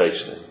that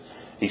chastening,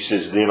 he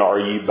says, then are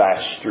you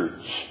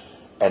bastards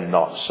and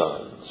not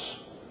sons.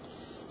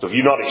 So if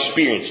you've not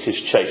experienced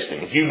His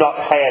chastening, if you've not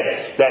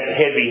had that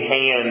heavy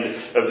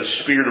hand of the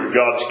Spirit of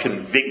God's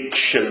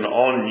conviction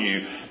on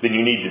you, then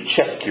you need to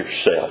check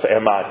yourself.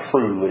 Am I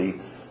truly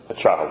a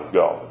child of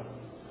God?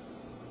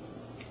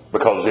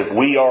 Because if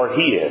we are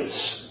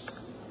His,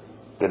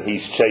 then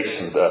He's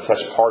chastened us.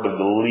 That's part of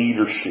the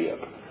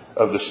leadership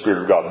of the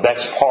Spirit of God.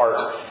 That's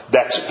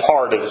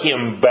part of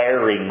Him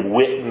bearing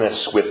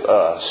witness with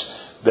us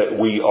that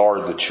we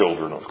are the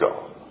children of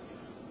God.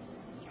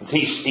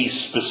 He's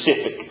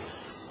specific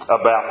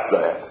about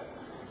that.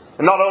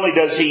 And not only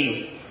does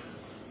He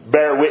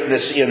bear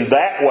witness in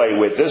that way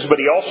with us, but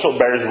He also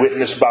bears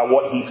witness by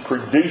what He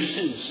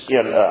produces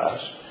in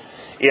us.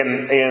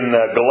 In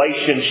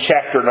Galatians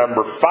chapter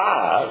number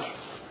 5,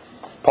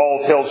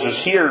 Paul tells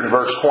us here in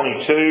verse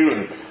 22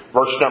 and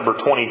verse number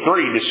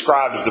 23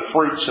 describes the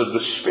fruits of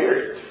the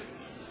Spirit.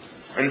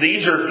 And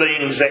these are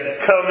things that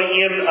come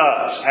in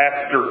us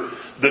after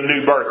the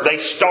new birth. They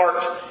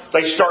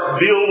start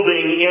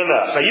building in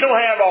us. Now you don't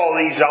have all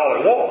these all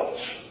at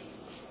once.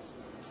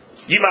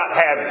 You might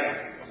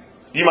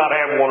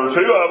have one or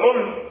two of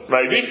them,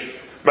 maybe.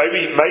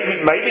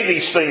 Maybe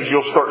these things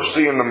you'll start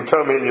seeing them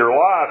come in your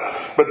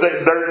life, but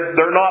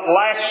they're not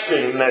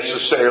lasting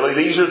necessarily.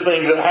 These are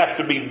things that have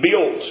to be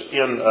built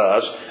in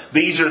us.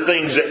 These are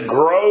things that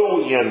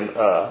grow in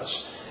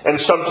us. And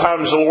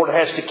sometimes the Lord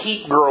has to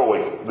keep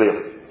growing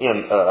them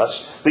in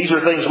us. These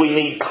are things we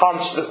need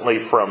constantly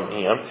from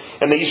Him.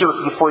 And these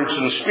are the fruits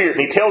of the Spirit.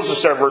 And He tells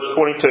us there in verse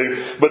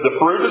 22, but the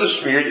fruit of the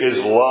Spirit is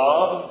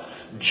love,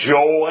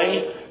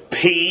 joy,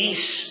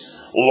 peace,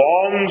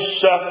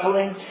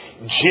 long-suffering,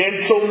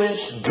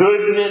 gentleness,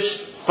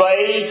 goodness,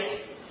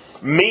 faith,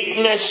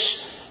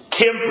 meekness,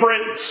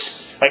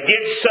 temperance.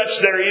 Against such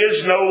there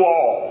is no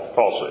law,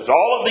 Paul says.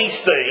 All of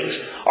these things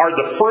are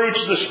the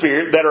fruits of the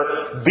Spirit that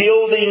are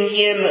building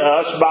in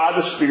us by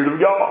the Spirit of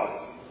God.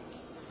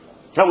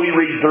 Now we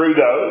read through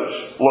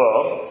those: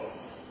 love,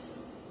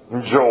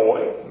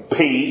 joy,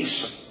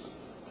 peace,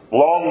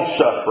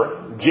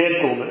 long-suffering,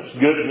 gentleness,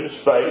 goodness,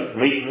 faith,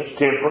 meekness,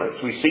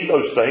 temperance. We see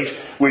those things.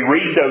 We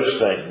read those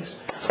things.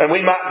 And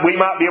we might be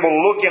able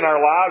to look in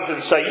our lives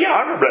and say, yeah,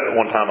 I remember that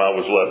one time I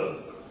was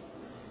loving.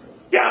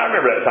 Yeah, I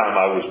remember that time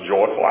I was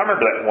joyful. I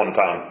remember that one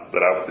time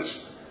that I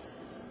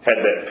had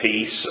that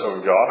peace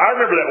of God. I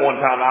remember that one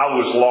time I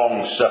was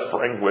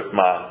long-suffering with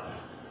my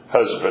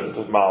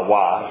husband, my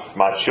wife,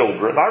 my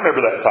children. I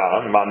remember that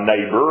time, my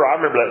neighbor. I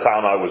remember that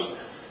time I was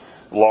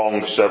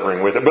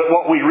long-suffering with it. But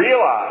what we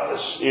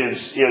realize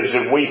is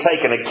if we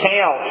take an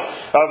account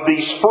of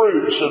these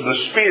fruits of the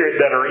Spirit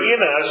that are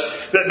in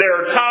us, that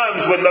there are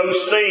times when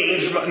those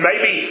things,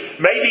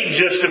 maybe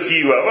just a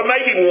few of them,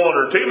 maybe one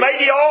or two,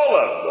 maybe all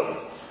of them,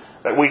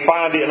 that we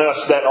find in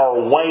us that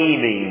are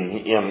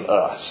waning in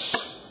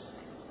us.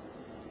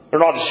 They're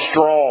not as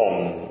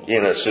strong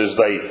in us as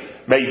they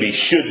maybe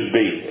should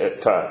be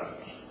at times.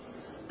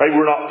 Maybe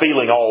we're not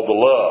feeling all the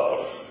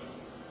love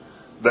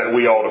that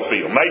we ought to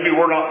feel. Maybe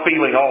we're not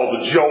feeling all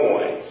the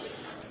joy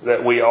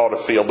that we ought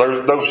to feel.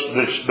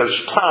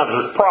 There's times,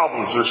 there's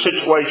problems, there's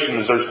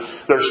situations,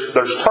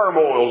 there's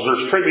turmoils,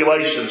 there's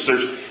tribulations,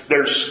 there's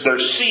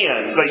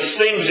sins, there's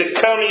things that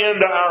come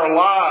into our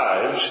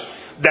lives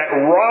that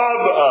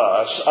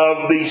rob us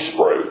of these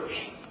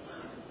fruits.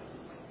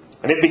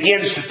 And it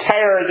begins to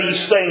tear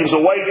these things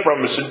away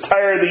from us and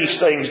tear these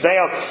things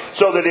down,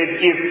 so that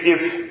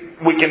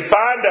if we can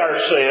find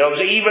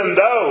ourselves, even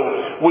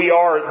though we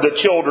are the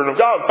children of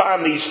God,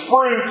 find these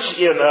fruits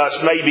in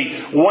us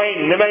maybe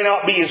waning. They may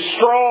not be as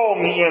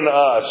strong in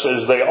us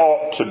as they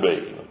ought to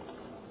be.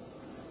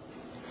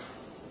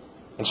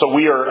 And so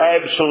we are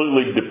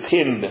absolutely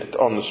dependent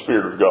on the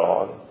Spirit of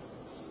God.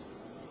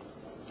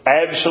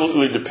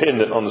 Absolutely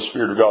dependent on the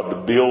Spirit of God to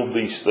build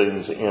these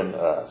things in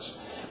us.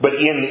 But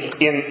in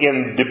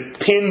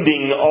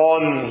depending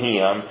on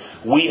Him,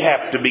 we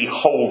have to be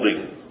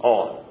holding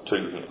on to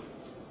Him.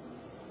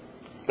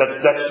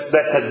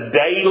 That's a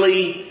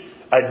daily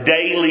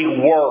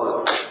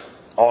work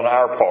on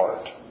our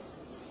part.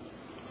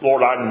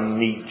 Lord, I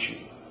need You.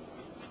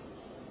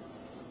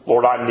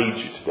 Lord, I need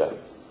You today.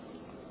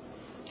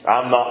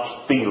 I'm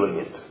not feeling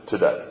it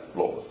today,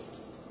 Lord.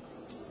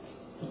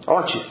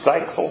 Aren't you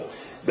thankful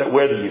that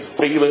whether you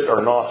feel it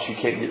or not, you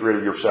can't get rid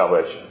of your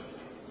salvation?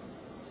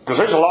 Because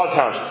there's a lot of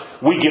times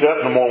we get up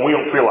in the morning and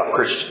we don't feel like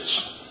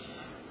Christians.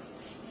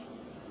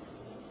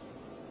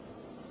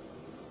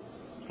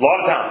 A lot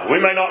of times we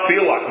may not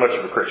feel like much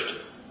of a Christian.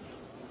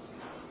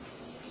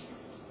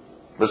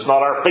 But it's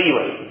not our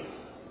feeling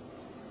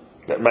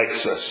that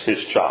makes us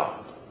His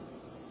child.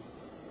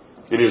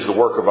 It is the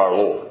work of our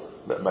Lord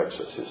that makes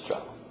us His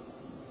child.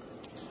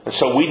 And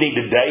so we need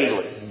to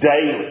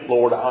daily,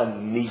 Lord, I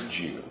need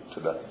You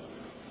today.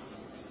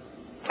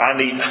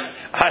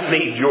 I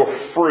need Your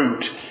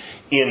fruit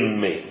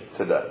in me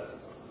today.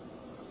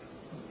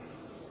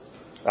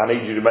 I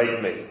need You to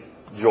make me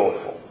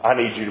joyful. I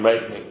need You to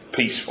make me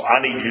peaceful. I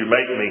need You to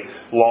make me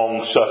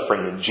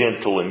long-suffering and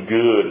gentle and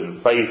good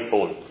and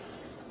faithful. And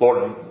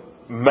Lord,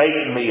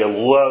 make me a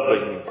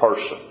loving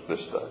person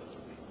this day.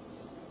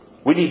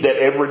 We need that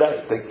every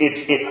day.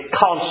 It's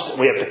constant.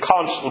 We have to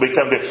constantly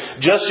come to Him.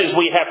 Just as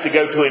we have to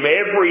go to Him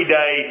every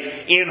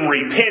day in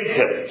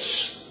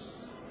repentance,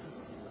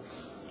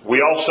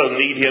 we also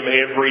need Him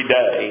every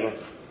day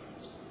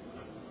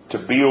to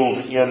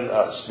build in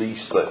us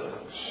these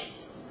things,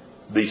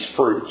 these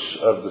fruits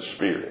of the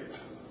Spirit.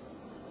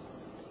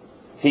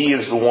 He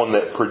is the one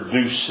that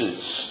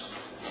produces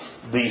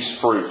these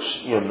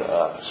fruits in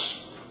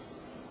us.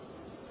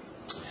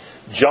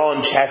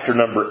 John chapter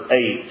number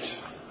 8.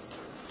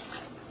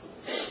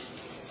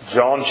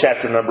 John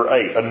chapter number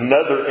 8.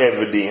 Another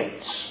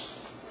evidence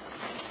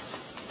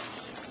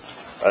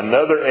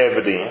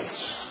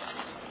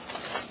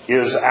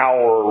is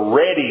our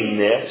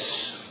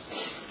readiness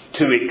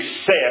to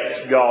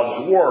accept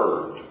God's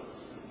Word.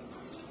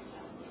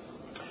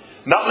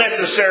 Not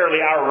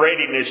necessarily our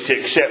readiness to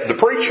accept the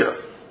preacher,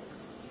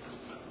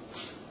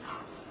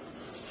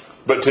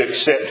 but to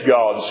accept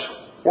God's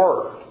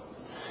Word.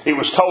 It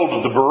was told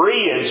of the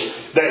Bereans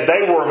that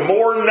they were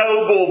more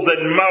noble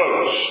than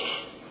most.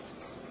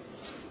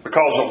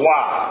 Because of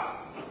why?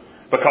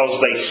 Because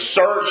they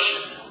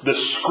searched the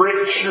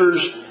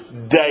Scriptures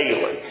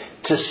daily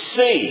to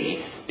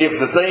see if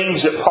the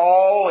things that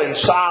Paul and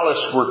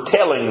Silas were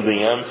telling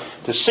them,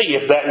 to see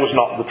if that was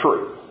not the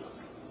truth.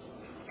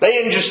 They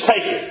didn't just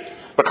take it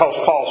because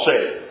Paul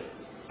said it.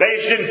 They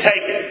just didn't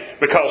take it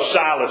because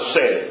Silas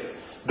said it.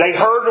 They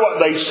heard what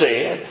they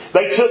said.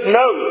 They took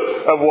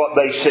note of what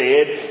they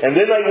said. And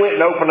then they went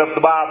and opened up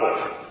the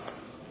Bible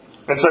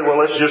and said, well,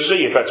 let's just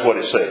see if that's what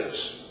it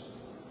says.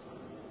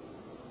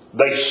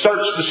 They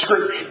searched the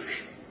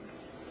Scriptures.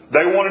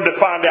 They wanted to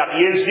find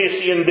out, is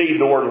this indeed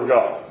the Word of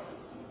God?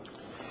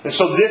 And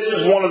so this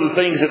is one of the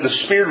things that the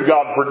Spirit of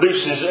God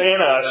produces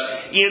in us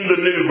in the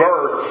new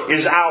birth,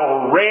 is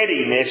our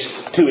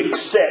readiness to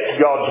accept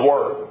God's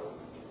Word.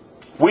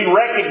 We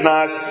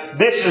recognize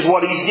this is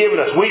what He's given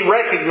us. We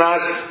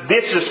recognize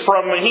this is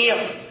from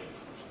Him.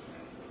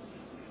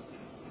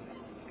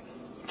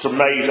 It's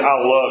amazing.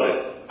 I love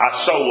it. I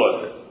so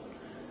love it.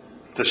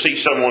 To see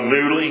someone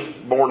newly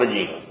born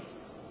again.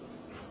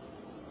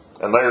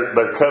 And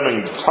they're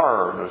coming to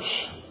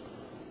terms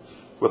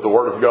with the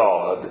Word of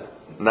God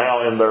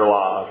now in their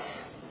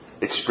life,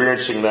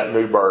 experiencing that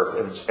new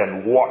birth,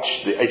 and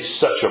watch it's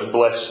such a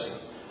blessing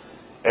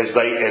as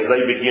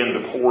they begin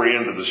to pour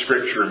into the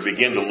Scripture and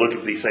begin to look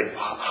at these things.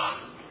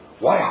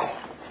 Wow,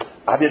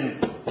 I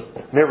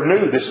never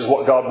knew this is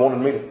what God wanted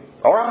me to.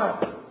 All right,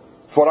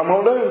 that's what I'm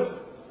going to do.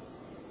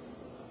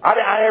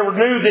 I never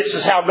knew this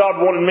is how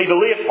God wanted me to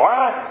live. All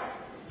right,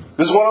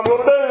 this is what I'm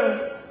going to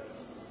do.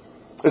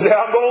 This is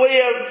how I'm going to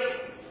live.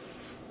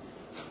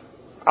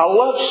 I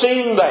love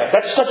seeing that.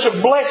 That's such a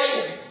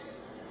blessing.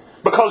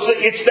 Because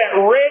it's that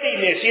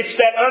readiness, it's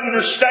that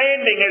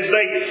understanding as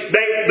they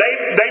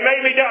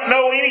maybe not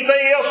know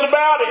anything else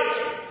about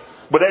it.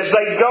 But as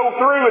they go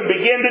through and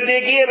begin to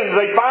dig in and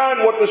they find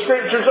what the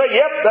Scriptures say,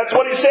 yep, that's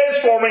what it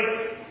says for me.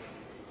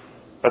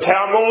 That's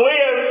how I'm going to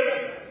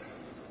live.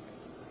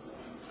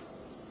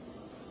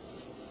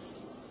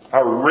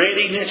 Our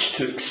readiness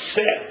to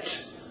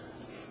accept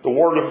the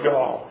Word of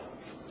God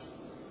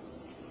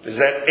is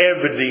that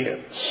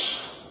evidence.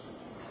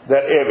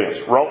 That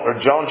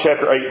evidence. John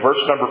chapter 8,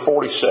 verse number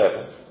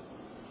 47.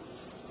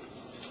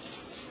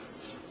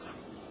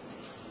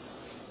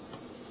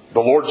 The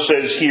Lord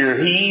says here,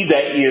 He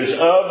that is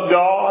of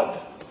God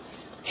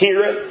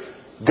heareth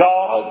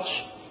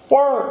God's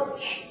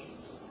words.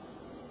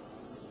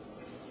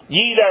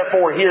 Ye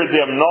therefore hear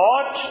them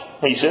not,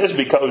 He says,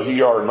 because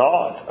ye are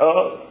not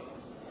of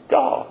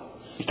God.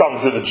 He's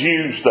talking to the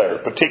Jews there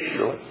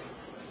particularly.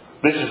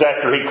 This is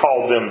after He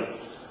told them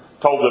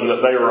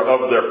that they were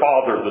of their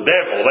father the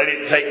devil. They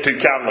didn't take too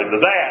kindly to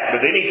that.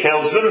 But then He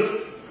tells them,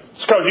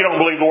 it's because you don't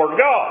believe the Word of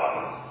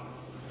God.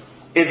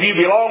 If you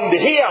belong to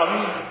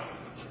Him,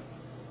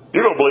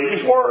 you're going to believe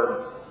His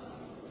Word.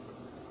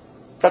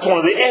 That's one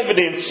of the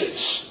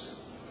evidences.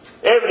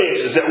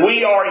 Evidences that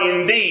we are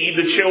indeed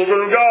the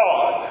children of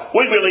God.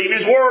 We believe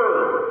His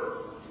Word.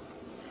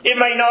 It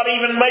may not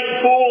even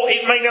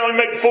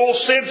make full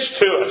sense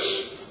to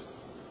us.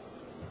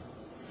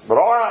 But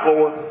all right,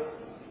 Lord.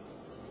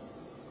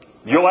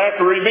 You'll have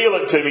to reveal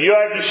it to me. You'll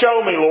have to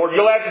show me, Lord.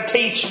 You'll have to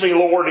teach me,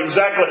 Lord,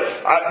 exactly.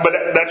 But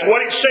that's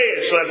what it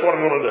says, so that's what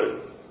I'm going to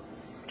do.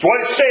 It's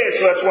what it says,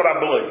 so that's what I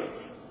believe.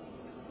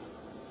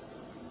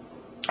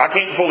 I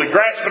can't fully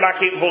grasp it, I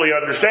can't fully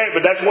understand it,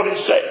 but that's what it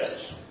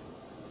says.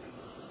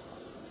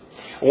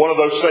 One of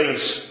those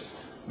things,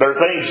 there are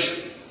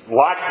things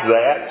like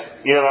that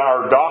in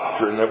our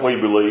doctrine that we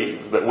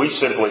believe, that we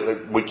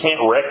can't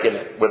reckon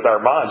it with our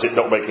minds. It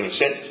don't make any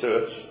sense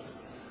to us.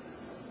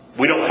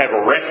 We don't have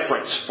a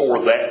reference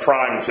for that,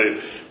 trying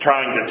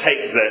to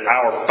take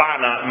our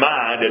finite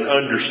mind and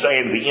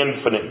understand the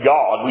infinite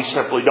God. We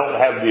simply don't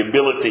have the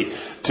ability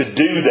to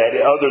do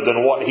that other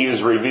than what He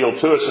has revealed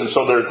to us. And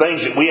so there are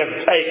things that we have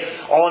to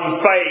take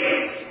on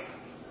faith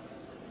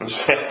and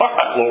say, all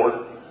right,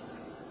 Lord.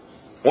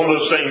 One of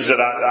those things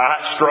that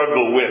I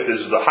struggle with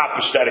is the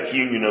hypostatic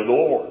union of the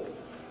Lord.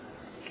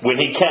 When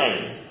He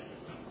came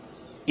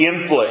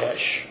in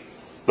flesh,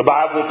 the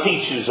Bible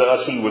teaches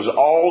us He was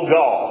all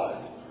God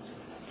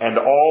and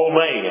all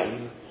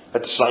man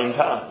at the same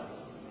time.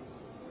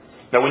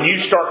 Now when you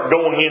start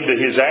going into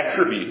His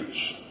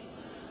attributes,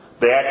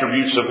 the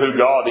attributes of who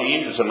God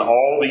is and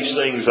all these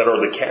things that are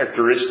the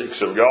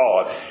characteristics of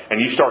God,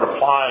 and you start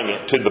applying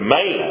it to the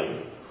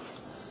man,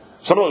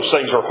 some of those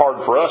things are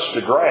hard for us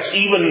to grasp.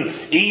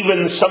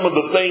 Even some of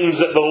the things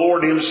that the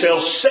Lord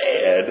Himself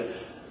said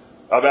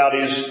about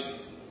His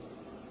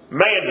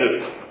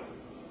manhood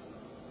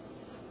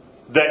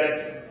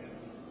that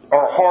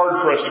are hard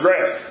for us to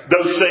grasp.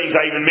 Those things,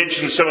 I even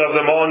mentioned some of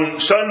them on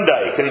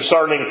Sunday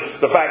concerning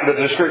the fact that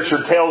the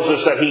Scripture tells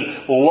us that He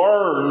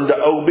learned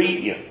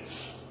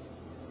obedience,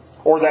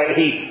 or that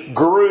He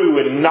grew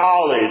in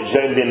knowledge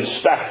and in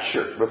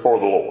stature before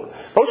the Lord.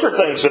 Those are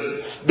things that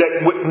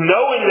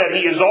knowing that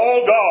He is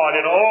all God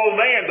and all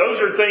man,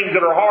 those are things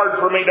that are hard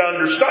for me to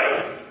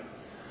understand.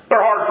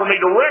 They're hard for me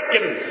to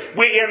reckon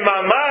in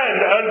my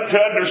mind to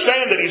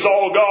understand that He's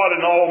all God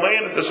and all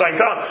man at the same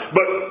time.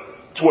 But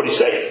it's what He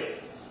said.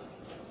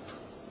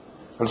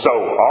 And so,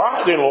 all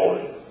right then,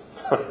 Lord.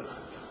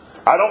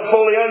 I don't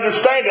fully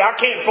understand it. I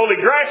can't fully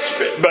grasp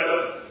it,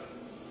 but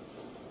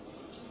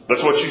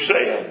that's what You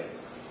said.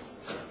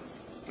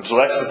 And so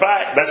that's the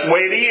fact. That's the way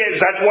it is.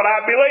 That's what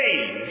I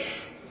believe.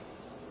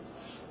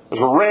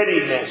 There's a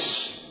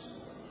readiness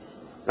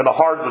in the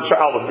heart of the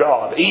child of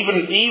God.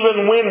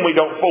 Even when we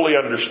don't fully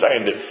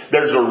understand it,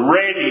 there's a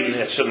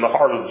readiness in the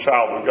heart of the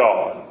child of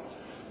God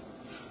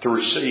to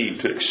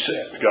receive, to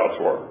accept God's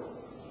Word.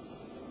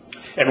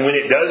 And when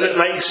it doesn't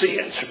make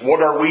sense,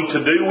 what are we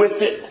to do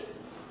with it?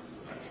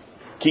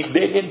 Keep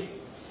digging.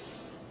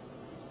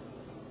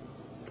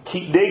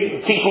 Keep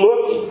digging, keep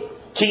looking,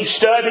 keep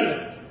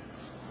studying.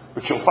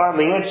 But you'll find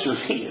the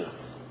answers here.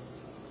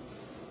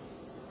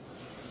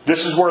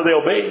 This is where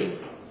they'll be.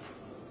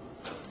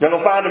 You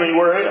don't find them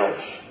anywhere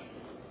else.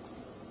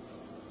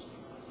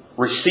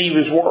 Receive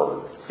His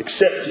Word.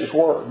 Accept His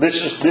Word.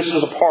 This is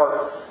a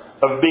part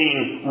of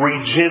being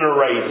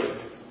regenerated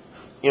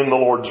in the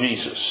Lord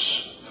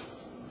Jesus.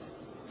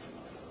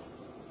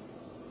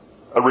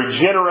 A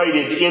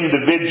regenerated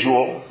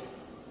individual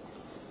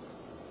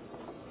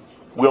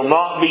will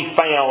not be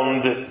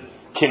found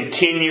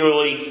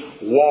continually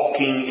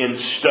walking in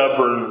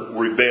stubborn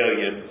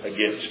rebellion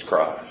against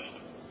Christ.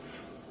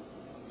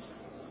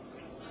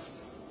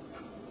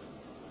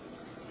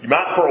 You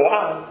might for a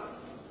while.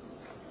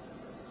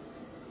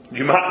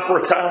 You might for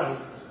a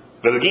time.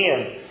 But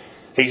again,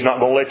 He's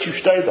not going to let you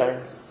stay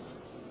there.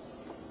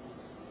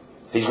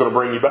 He's going to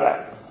bring you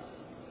back.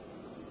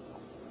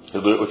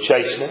 He'll do it with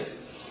chastening.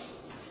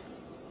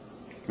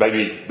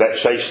 Maybe that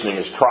chastening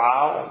is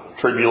trial,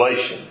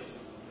 tribulation.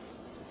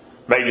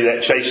 Maybe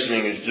that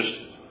chastening is just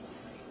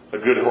a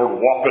good horde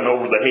whopping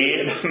over the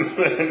head.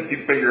 And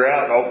you figure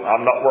out, oh,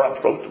 I'm not where I'm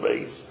supposed to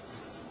be.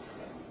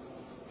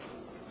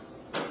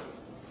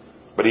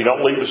 But He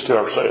don't leave us to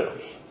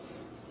ourselves.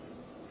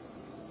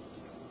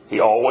 He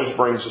always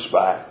brings us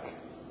back.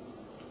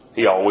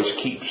 He always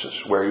keeps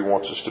us where He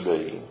wants us to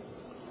be.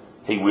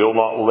 He will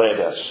not let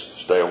us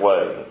stay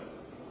away.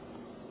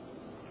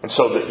 And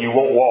so that you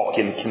won't walk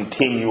in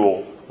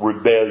continual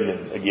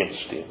rebellion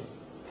against Him.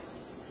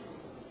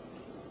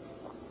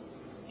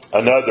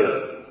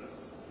 Another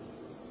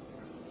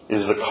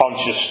is the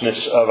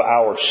consciousness of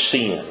our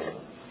sin.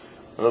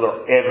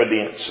 Another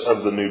evidence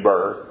of the new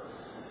birth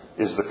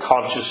is the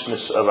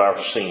consciousness of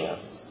our sin.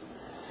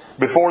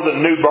 Before the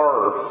new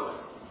birth,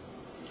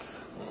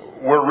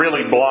 we're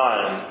really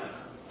blind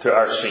to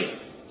our sin.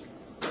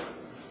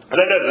 And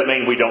that doesn't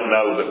mean we don't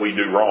know that we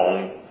do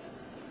wrong,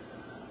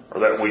 or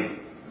that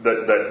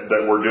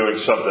we're doing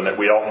something that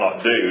we ought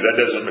not do. That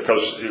doesn't,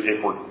 because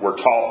if we're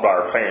taught by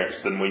our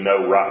parents, then we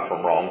know right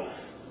from wrong.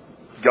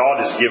 God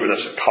has given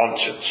us a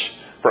conscience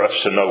for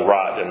us to know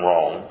right and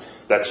wrong.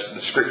 That's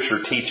the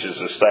Scripture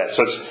teaches us that.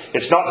 So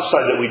it's not to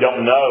say that we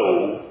don't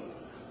know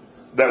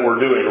that we're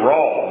doing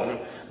wrong,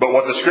 but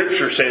what the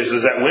Scripture says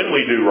is that when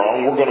we do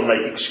wrong, we're going to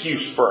make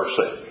excuse for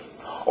ourselves.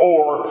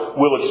 Or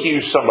we'll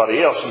accuse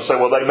somebody else and say,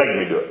 well, they made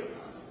me do it.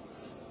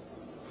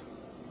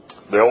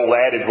 The old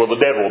adage, well, the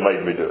devil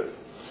made me do it.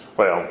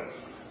 Well,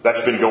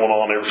 that's been going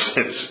on ever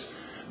since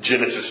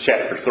Genesis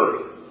chapter 3.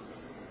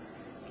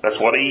 That's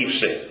what Eve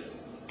said.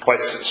 Well,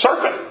 it's the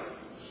serpent.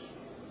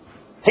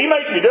 He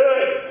made me do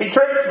it. He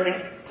tricked me.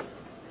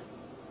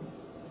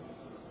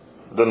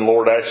 Then the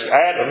Lord asked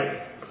Adam.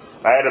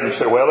 Adam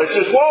said, well, it's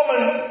this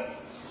woman.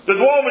 This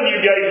woman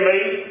you gave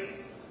me.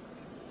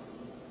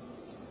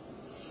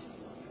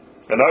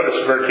 And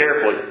notice very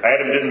carefully,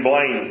 Adam didn't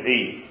blame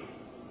Eve.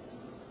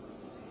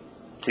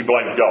 He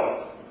blamed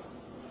God.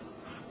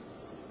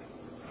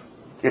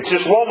 It's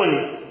this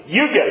woman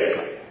you gave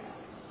me.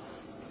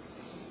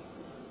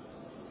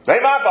 It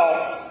ain't my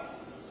fault.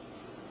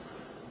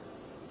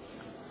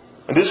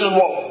 And this is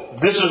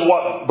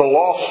what the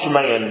lost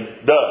man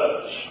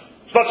does.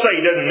 It's not to say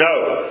he doesn't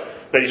know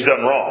that he's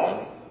done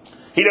wrong.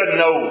 He doesn't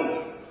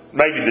know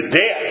maybe the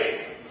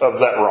depth of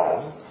that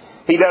wrong.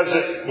 He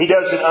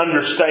doesn't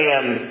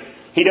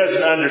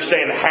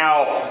understand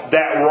how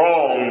that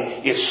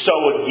wrong is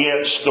so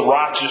against the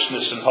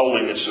righteousness and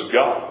holiness of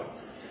God.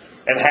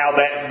 And how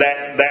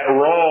that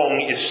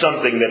wrong is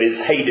something that is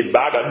hated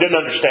by God. He doesn't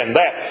understand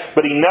that.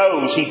 But he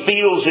knows, he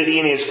feels it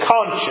in his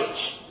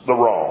conscience, the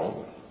wrong.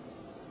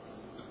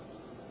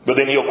 But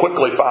then he'll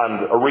quickly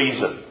find a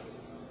reason,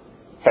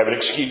 have an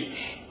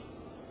excuse,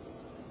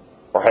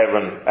 or have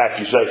an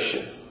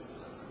accusation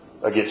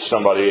against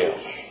somebody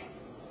else.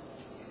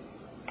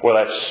 Well,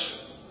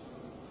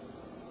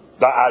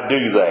 I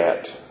do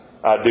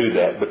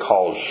that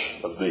because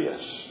of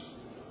this.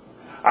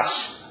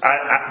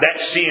 That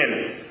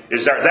sin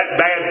is there. That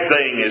bad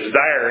thing is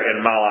there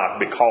in my life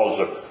because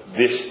of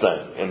this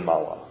thing in my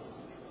life.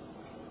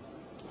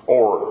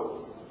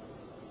 Or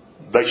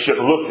they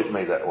shouldn't have looked at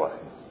me that way.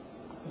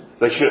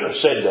 They shouldn't have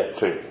said that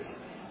to me.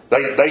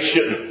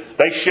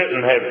 They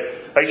shouldn't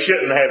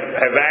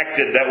have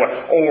acted that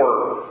way.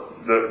 Or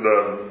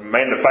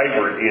the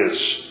favorite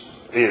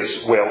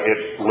is well,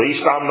 at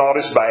least I'm not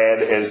as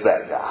bad as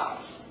that guy.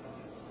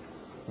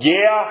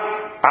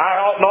 Yeah, I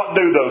ought not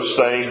do those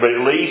things, but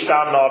at least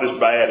I'm not as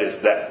bad as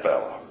that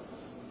fellow.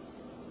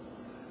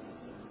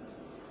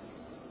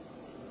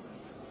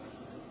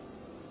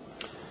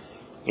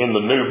 In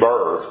the new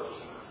birth,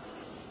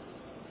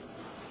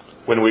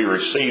 when we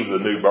receive the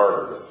new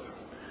birth,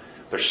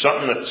 there's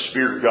something that the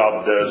Spirit of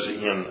God does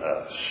in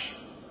us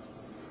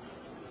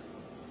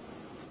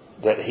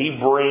that He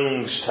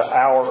brings to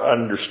our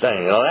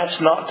understanding. Now,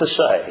 that's not to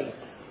say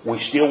we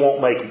still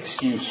won't make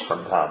excuse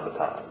from time to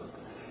time.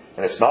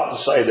 And it's not to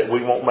say that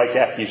we won't make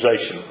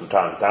accusation from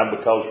time to time,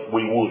 because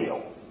we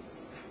will.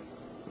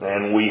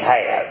 And we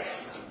have.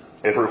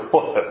 Every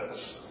one of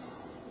us.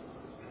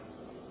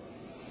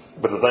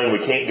 But the thing we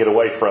can't get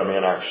away from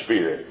in our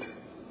spirit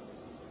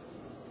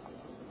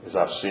is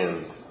I've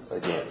sinned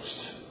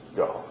against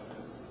God.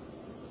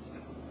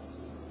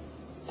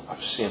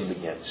 I've sinned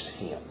against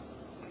Him.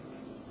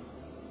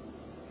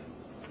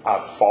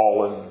 I've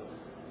fallen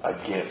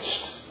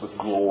against the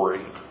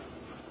glory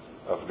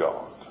of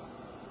God.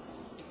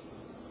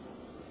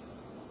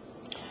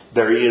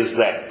 There is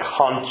that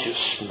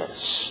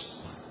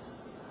consciousness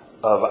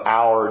of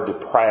our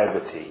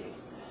depravity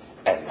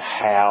and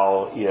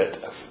how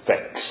it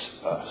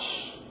affects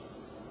us.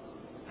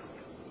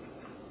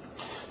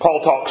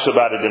 Paul talks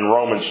about it in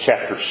Romans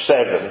chapter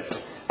 7.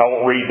 I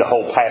won't read the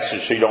whole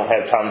passage so you don't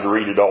have time to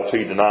read it all to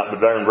you tonight, but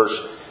there in verse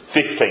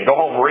 15. Go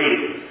home and read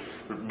it.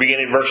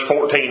 Beginning in verse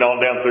 14 on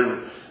down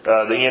through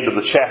the end of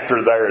the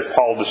chapter there, as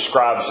Paul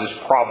describes this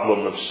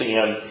problem of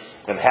sin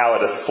and how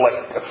it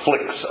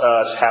afflicts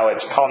us, how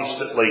it's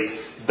constantly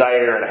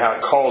there and how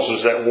it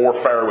causes that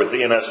warfare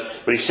within us.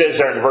 But he says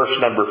there in verse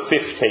number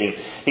 15,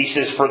 he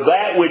says, "For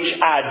that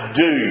which I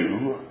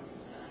do,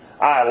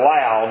 I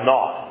allow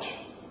not."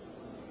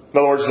 In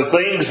other words, the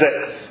things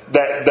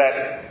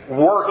that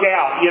work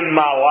out in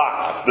my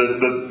life,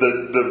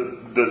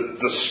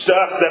 the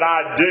stuff that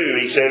I do,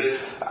 he says,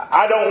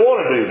 I don't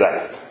want to do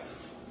that.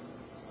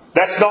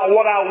 That's not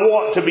what I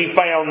want to be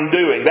found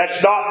doing.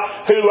 That's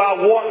not who I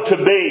want to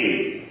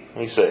be,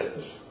 he says.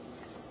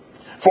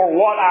 For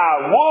what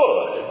I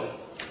would,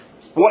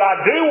 what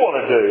I do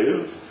want to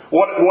do,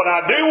 what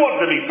I do want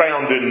to be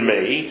found in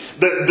me,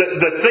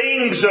 the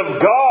things of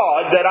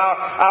God that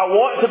I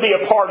want to be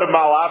a part of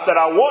my life, that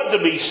I want to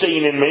be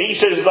seen in me, he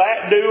says,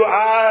 that do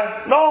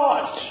I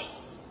not.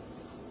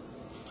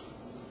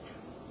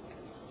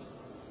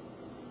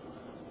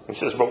 He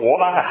says, but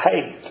what I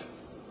hate,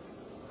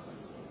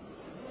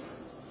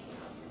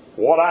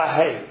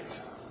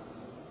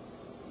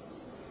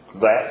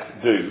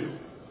 that do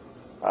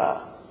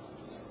I.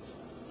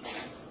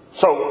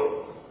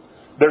 So,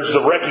 there's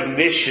the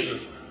recognition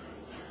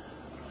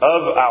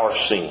of our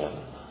sin.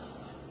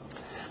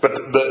 But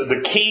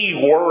the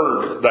key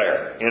word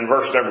there in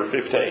verse number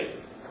 15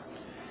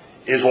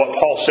 is what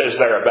Paul says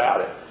there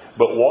about it.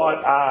 But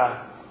what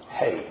I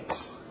hate.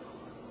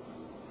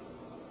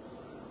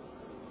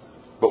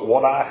 But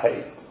what I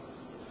hate.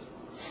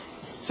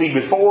 See,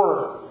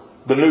 before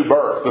the new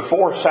birth,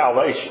 before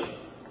salvation,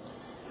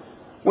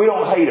 we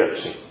don't hate our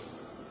sin.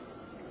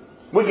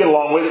 We get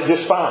along with it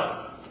just fine.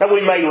 And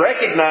we may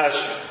recognize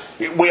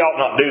we ought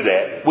not do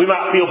that. We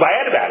might feel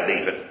bad about it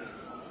even.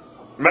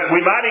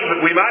 We might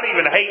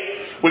even hate,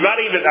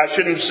 I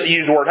shouldn't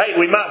use the word hate,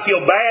 we might feel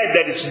bad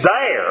that it's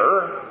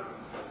there,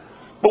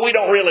 but we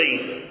don't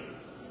really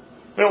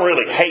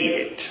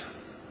hate it.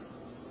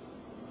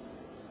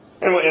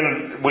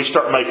 And we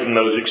start making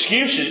those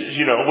excuses,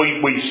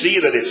 we see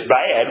that it's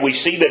bad, we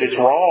see that it's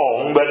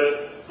wrong, but,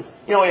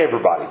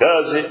 everybody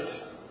does it.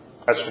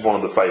 That's one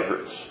of the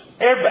favorites.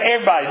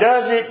 Everybody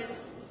does it.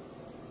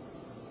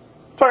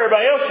 That's what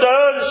everybody else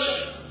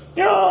does.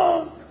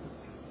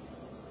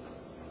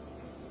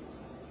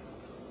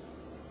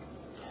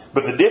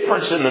 But the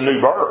difference in the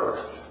new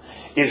birth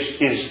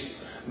is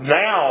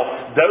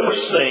now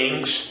those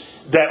things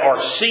that are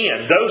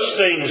sin, those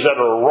things that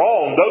are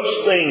wrong,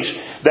 those things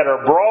that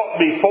are brought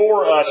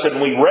before us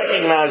and we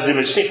recognize them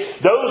as sin,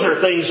 those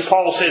are things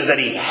Paul says that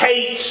he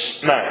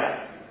hates now.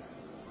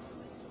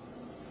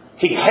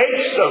 He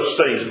hates those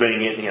things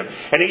being in him.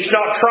 And he's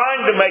not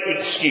trying to make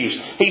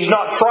excuse. He's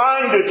not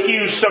trying to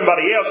accuse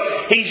somebody else.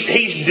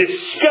 He's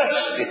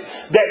disgusted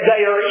that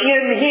they are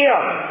in him.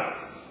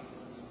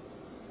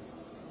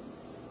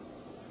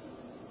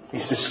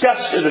 He's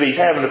disgusted that he's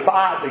having to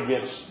fight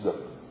against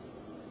them.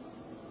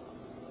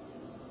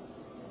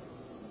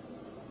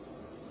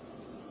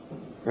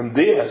 And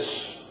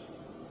this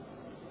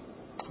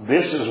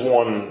is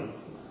one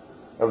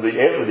of the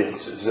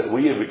evidences that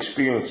we have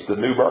experienced the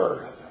new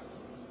birth.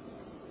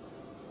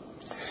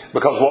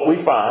 Because what we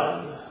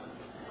find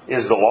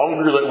is the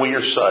longer that we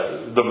are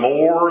saved, the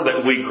more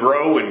that we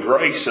grow in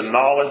grace and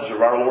knowledge of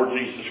our Lord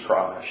Jesus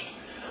Christ,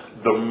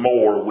 the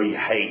more we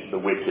hate the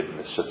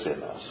wickedness that's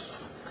in us.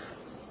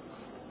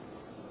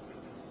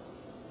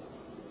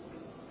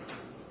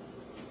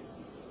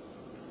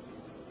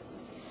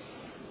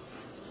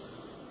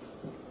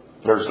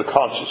 There's the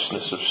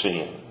consciousness of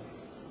sin.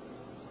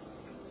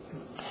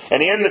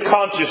 And in the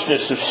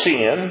consciousness of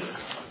sin,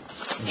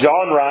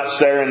 John writes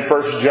there in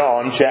 1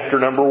 John chapter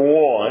number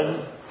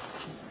 1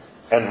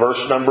 and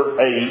verse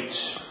number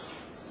 8.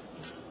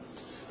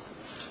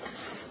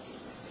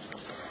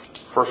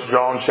 1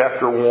 John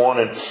chapter 1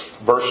 and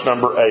verse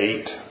number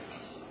 8.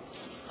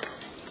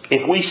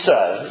 If we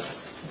say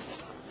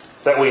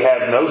that we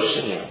have no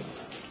sin,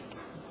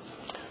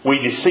 we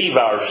deceive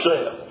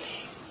ourselves,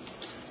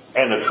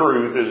 and the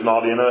truth is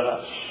not in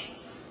us.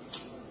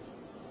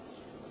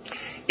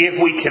 If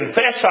we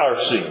confess our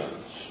sins,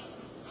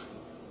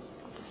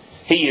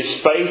 He is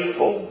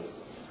faithful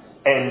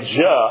and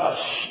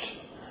just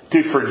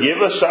to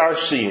forgive us our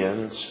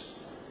sins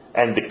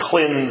and to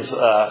cleanse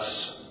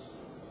us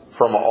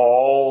from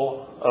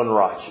all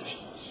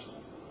unrighteousness.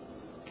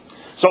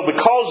 So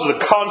because of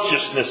the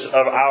consciousness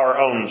of our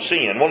own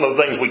sin, one of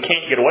the things we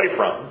can't get away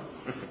from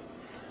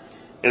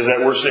is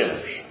that we're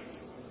sinners.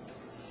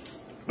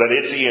 That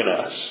it's in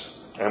us.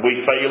 And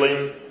we fail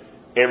Him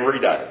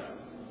every day.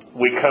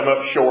 We come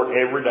up short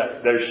every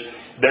day.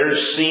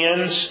 There's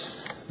sins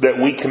that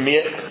we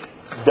commit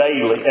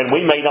daily, and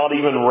we may not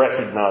even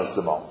recognize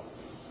them all.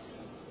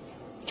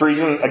 That's the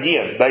reason,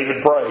 again,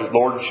 David prayed,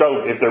 Lord,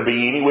 show if there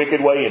be any wicked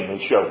way in me,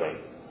 show me.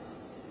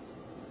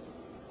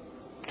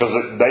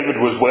 Because David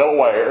was well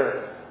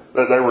aware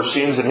that there were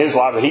sins in his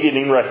life that he didn't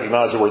even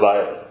recognize that were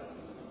there.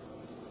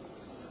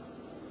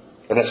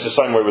 And that's the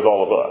same way with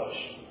all of us.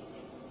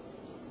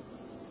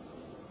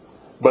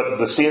 But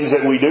the sins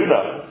that we do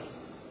know,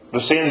 the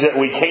sins that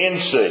we can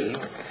see,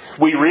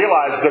 we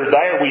realize they're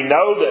there, we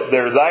know that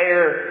they're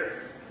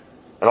there,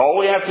 and all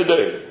we have to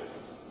do,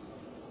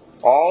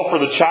 all for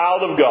the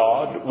child of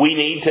God, we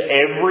need to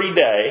every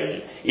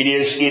day, it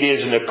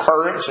is an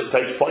occurrence that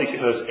takes place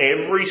in us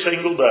every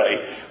single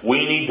day,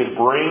 we need to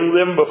bring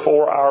them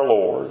before our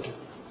Lord.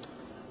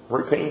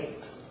 Repent.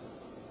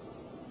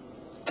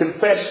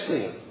 Confess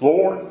them.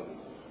 Lord,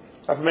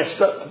 I've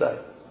messed up today.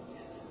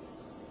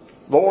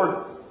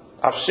 Lord,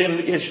 I've sinned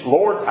against you.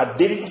 Lord, I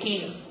did it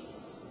again.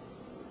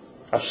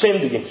 I've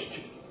sinned against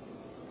you.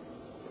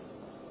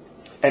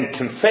 And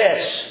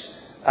confess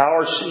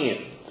our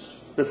sins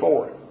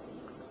before Him.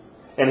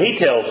 And He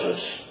tells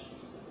us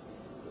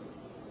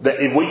that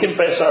if we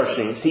confess our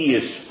sins, He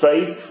is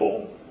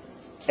faithful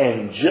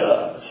and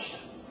just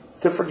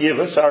to forgive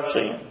us our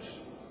sins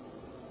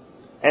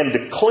and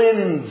to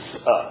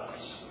cleanse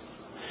us.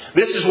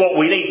 This is what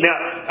we need.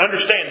 Now,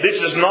 understand,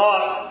 this is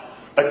not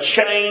a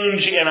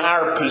change in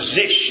our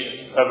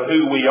position of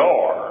who we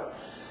are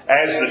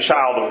as the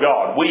child of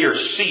God. We are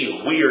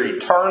sealed. We are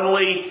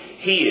eternally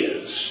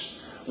His.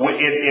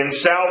 In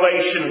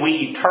salvation,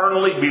 we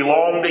eternally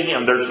belong to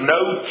Him. There's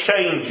no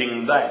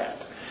changing that.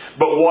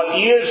 But what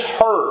is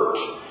hurt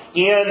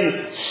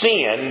in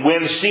sin,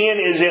 when sin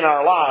is in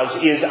our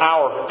lives, is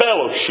our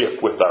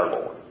fellowship with our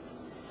Lord.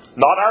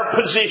 Not our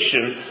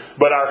position,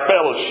 but our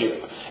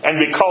fellowship. And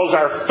because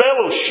our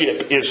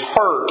fellowship is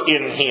hurt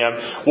in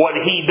Him,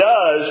 what He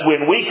does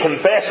when we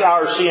confess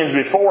our sins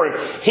before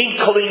Him, He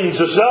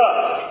cleans us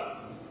up.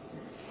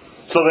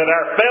 So that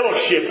our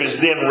fellowship is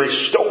then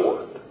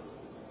restored.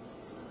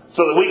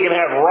 So that we can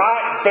have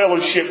right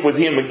fellowship with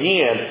Him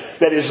again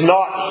that is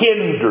not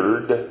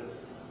hindered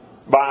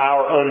by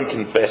our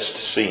unconfessed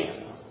sin.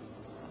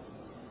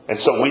 And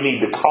so we need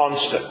to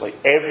constantly,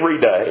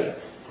 every day,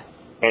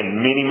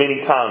 and many,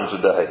 many times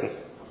a day,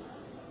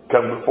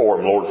 come before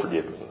Him, Lord,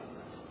 forgive me.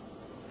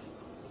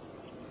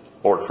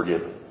 Lord,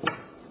 forgive me.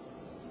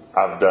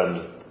 I've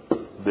done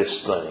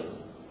this thing.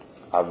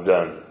 I've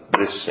done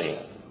this sin.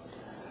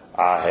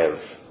 I have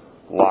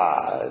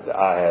lied.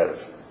 I have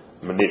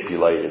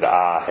manipulated.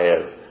 I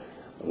have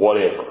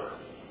whatever.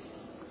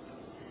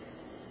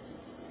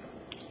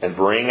 And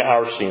bring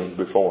our sins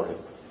before Him.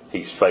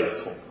 He's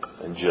faithful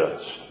and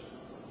just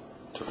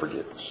to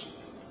forgive us.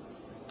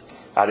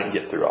 I didn't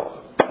get through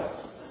all of it.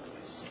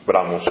 But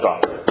I'm going to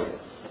stop there.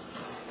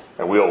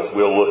 And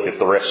we'll look at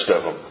the rest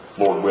of them,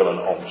 Lord willing,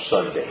 on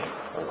Sunday.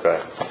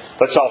 Okay?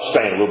 Let's all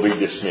stand. We'll be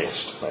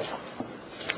dismissed.